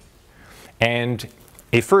can get. And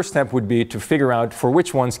a first step would be to figure out for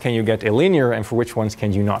which ones can you get a linear and for which ones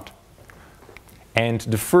can you not. And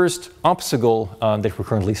the first obstacle that we're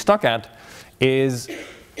currently stuck at is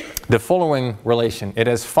the following relation. It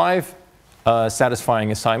has 5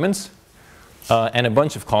 satisfying assignments and a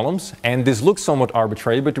bunch of columns. And this looks somewhat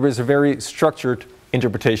arbitrary, but there is a very structured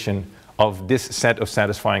interpretation of this set of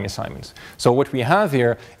satisfying assignments. So what we have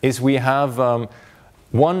here is we have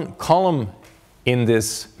one column in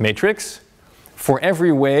this matrix for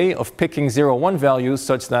every way of picking 0, 1 values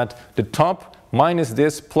such that the top minus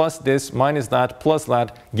this minus that plus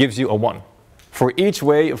that gives you a 1. For each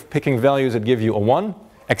way of picking values that give you a 1,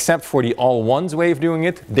 except for the all ones way of doing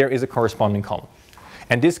it, there is a corresponding column.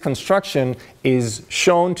 And this construction is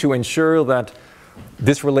shown to ensure that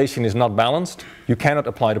this relation is not balanced. You cannot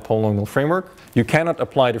apply the polynomial framework. You cannot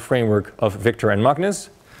apply the framework of Victor and Magnus.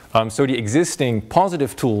 So the existing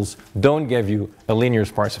positive tools don't give you a linear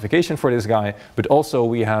sparsification for this guy, but also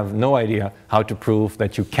we have no idea how to prove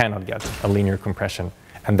that you cannot get a linear compression.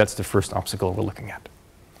 And that's the first obstacle we're looking at.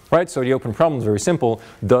 Right? So the open problem is very simple.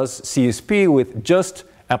 Does CSP with just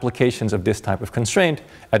applications of this type of constraint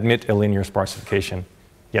admit a linear sparsification?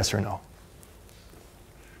 Yes or no?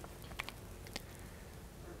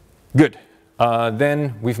 Good.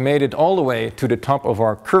 Then we've made it all the way to the top of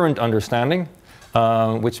our current understanding,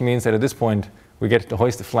 which means that at this point we get to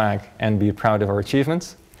hoist the flag and be proud of our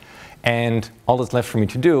achievements. And all that's left for me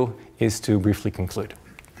to do is to briefly conclude.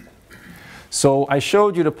 So I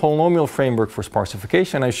showed you the polynomial framework for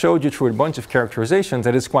sparsification. I showed you through a bunch of characterizations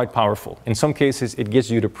that it's quite powerful. In some cases, it gives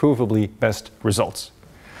you the provably best results.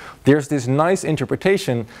 There's this nice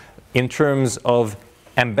interpretation in terms of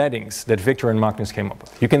embeddings that Victor and Magnus came up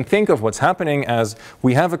with. You can think of what's happening as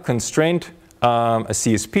we have a constraint, a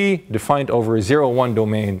CSP, defined over a 0, 1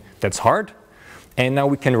 domain that's hard. And now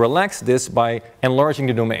we can relax this by enlarging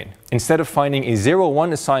the domain. Instead of finding a 0,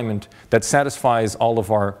 1 assignment that satisfies all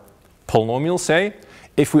of our polynomials, say,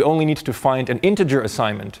 if we only need to find an integer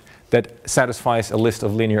assignment that satisfies a list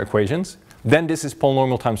of linear equations, then this is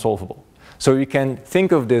polynomial time solvable. So you can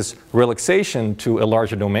think of this relaxation to a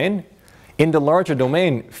larger domain. In the larger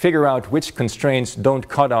domain, figure out which constraints don't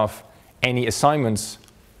cut off any assignments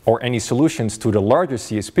or any solutions to the larger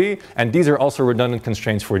CSP, and these are also redundant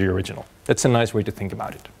constraints for the original. That's a nice way to think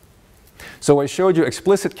about it. So I showed you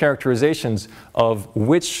explicit characterizations of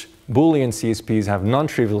which Boolean CSPs have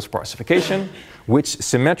non-trivial sparsification, which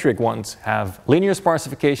symmetric ones have linear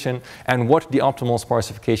sparsification, and what the optimal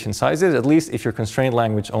sparsification size is, at least if your constraint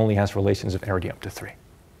language only has relations of arity up to 3.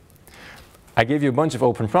 I gave you a bunch of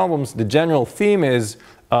open problems. The general theme is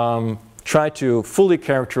try to fully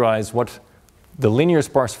characterize what the linear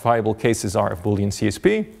sparsifiable cases are of Boolean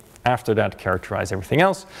CSP. After that, characterize everything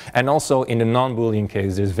else. And also, in the non-Boolean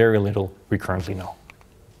case, there's very little we currently know.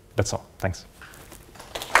 That's all. Thanks.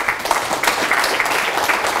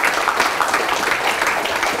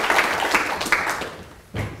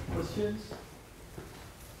 Questions?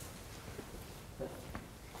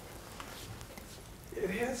 It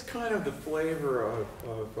has kind of the flavor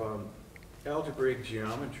of algebraic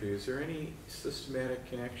geometry. Is there any systematic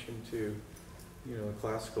connection to, you know, the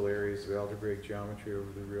classical areas of algebraic geometry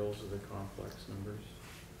over the reals of the complex numbers?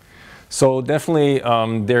 So definitely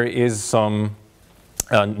there is some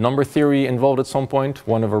number theory involved at some point.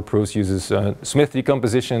 One of our proofs uses Smith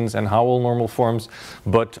decompositions and Howell normal forms,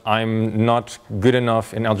 but I'm not good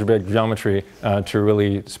enough in algebraic geometry to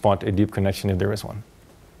really spot a deep connection if there is one.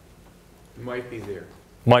 Might be there.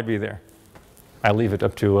 Might be there. I leave it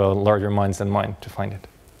up to larger minds than mine to find it.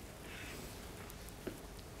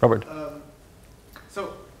 Robert.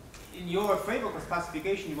 So in your framework of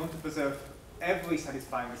classification, you want to preserve every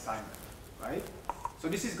satisfying assignment, right? So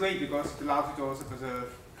this is great because it allows you to also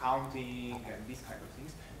preserve counting and these kind of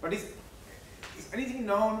things. But is anything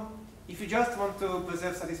known if you just want to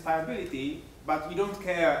preserve satisfiability, but you don't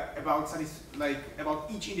care about about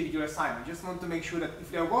each individual assignment? You just want to make sure that if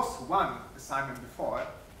there was one assignment before,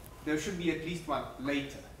 there should be at least one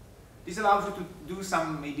later. This allows you to do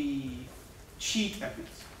some maybe cheat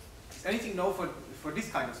methods. Is anything known for this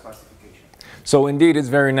kind of sparsification? So indeed, it's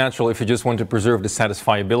very natural if you just want to preserve the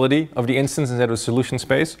satisfiability of the instance instead of solution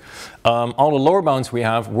space. All the lower bounds we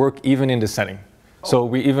have work even in this setting. Oh. So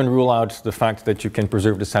we even rule out the fact that you can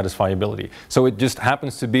preserve the satisfiability. So it just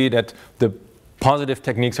happens to be that the positive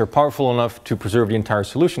techniques are powerful enough to preserve the entire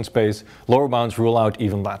solution space. Lower bounds rule out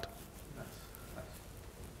even that.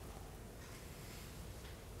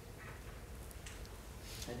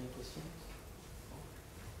 Any questions?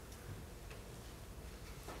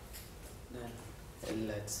 Then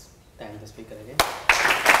let's thank the speaker again.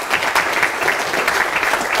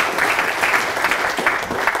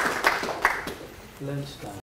 Lunchtime.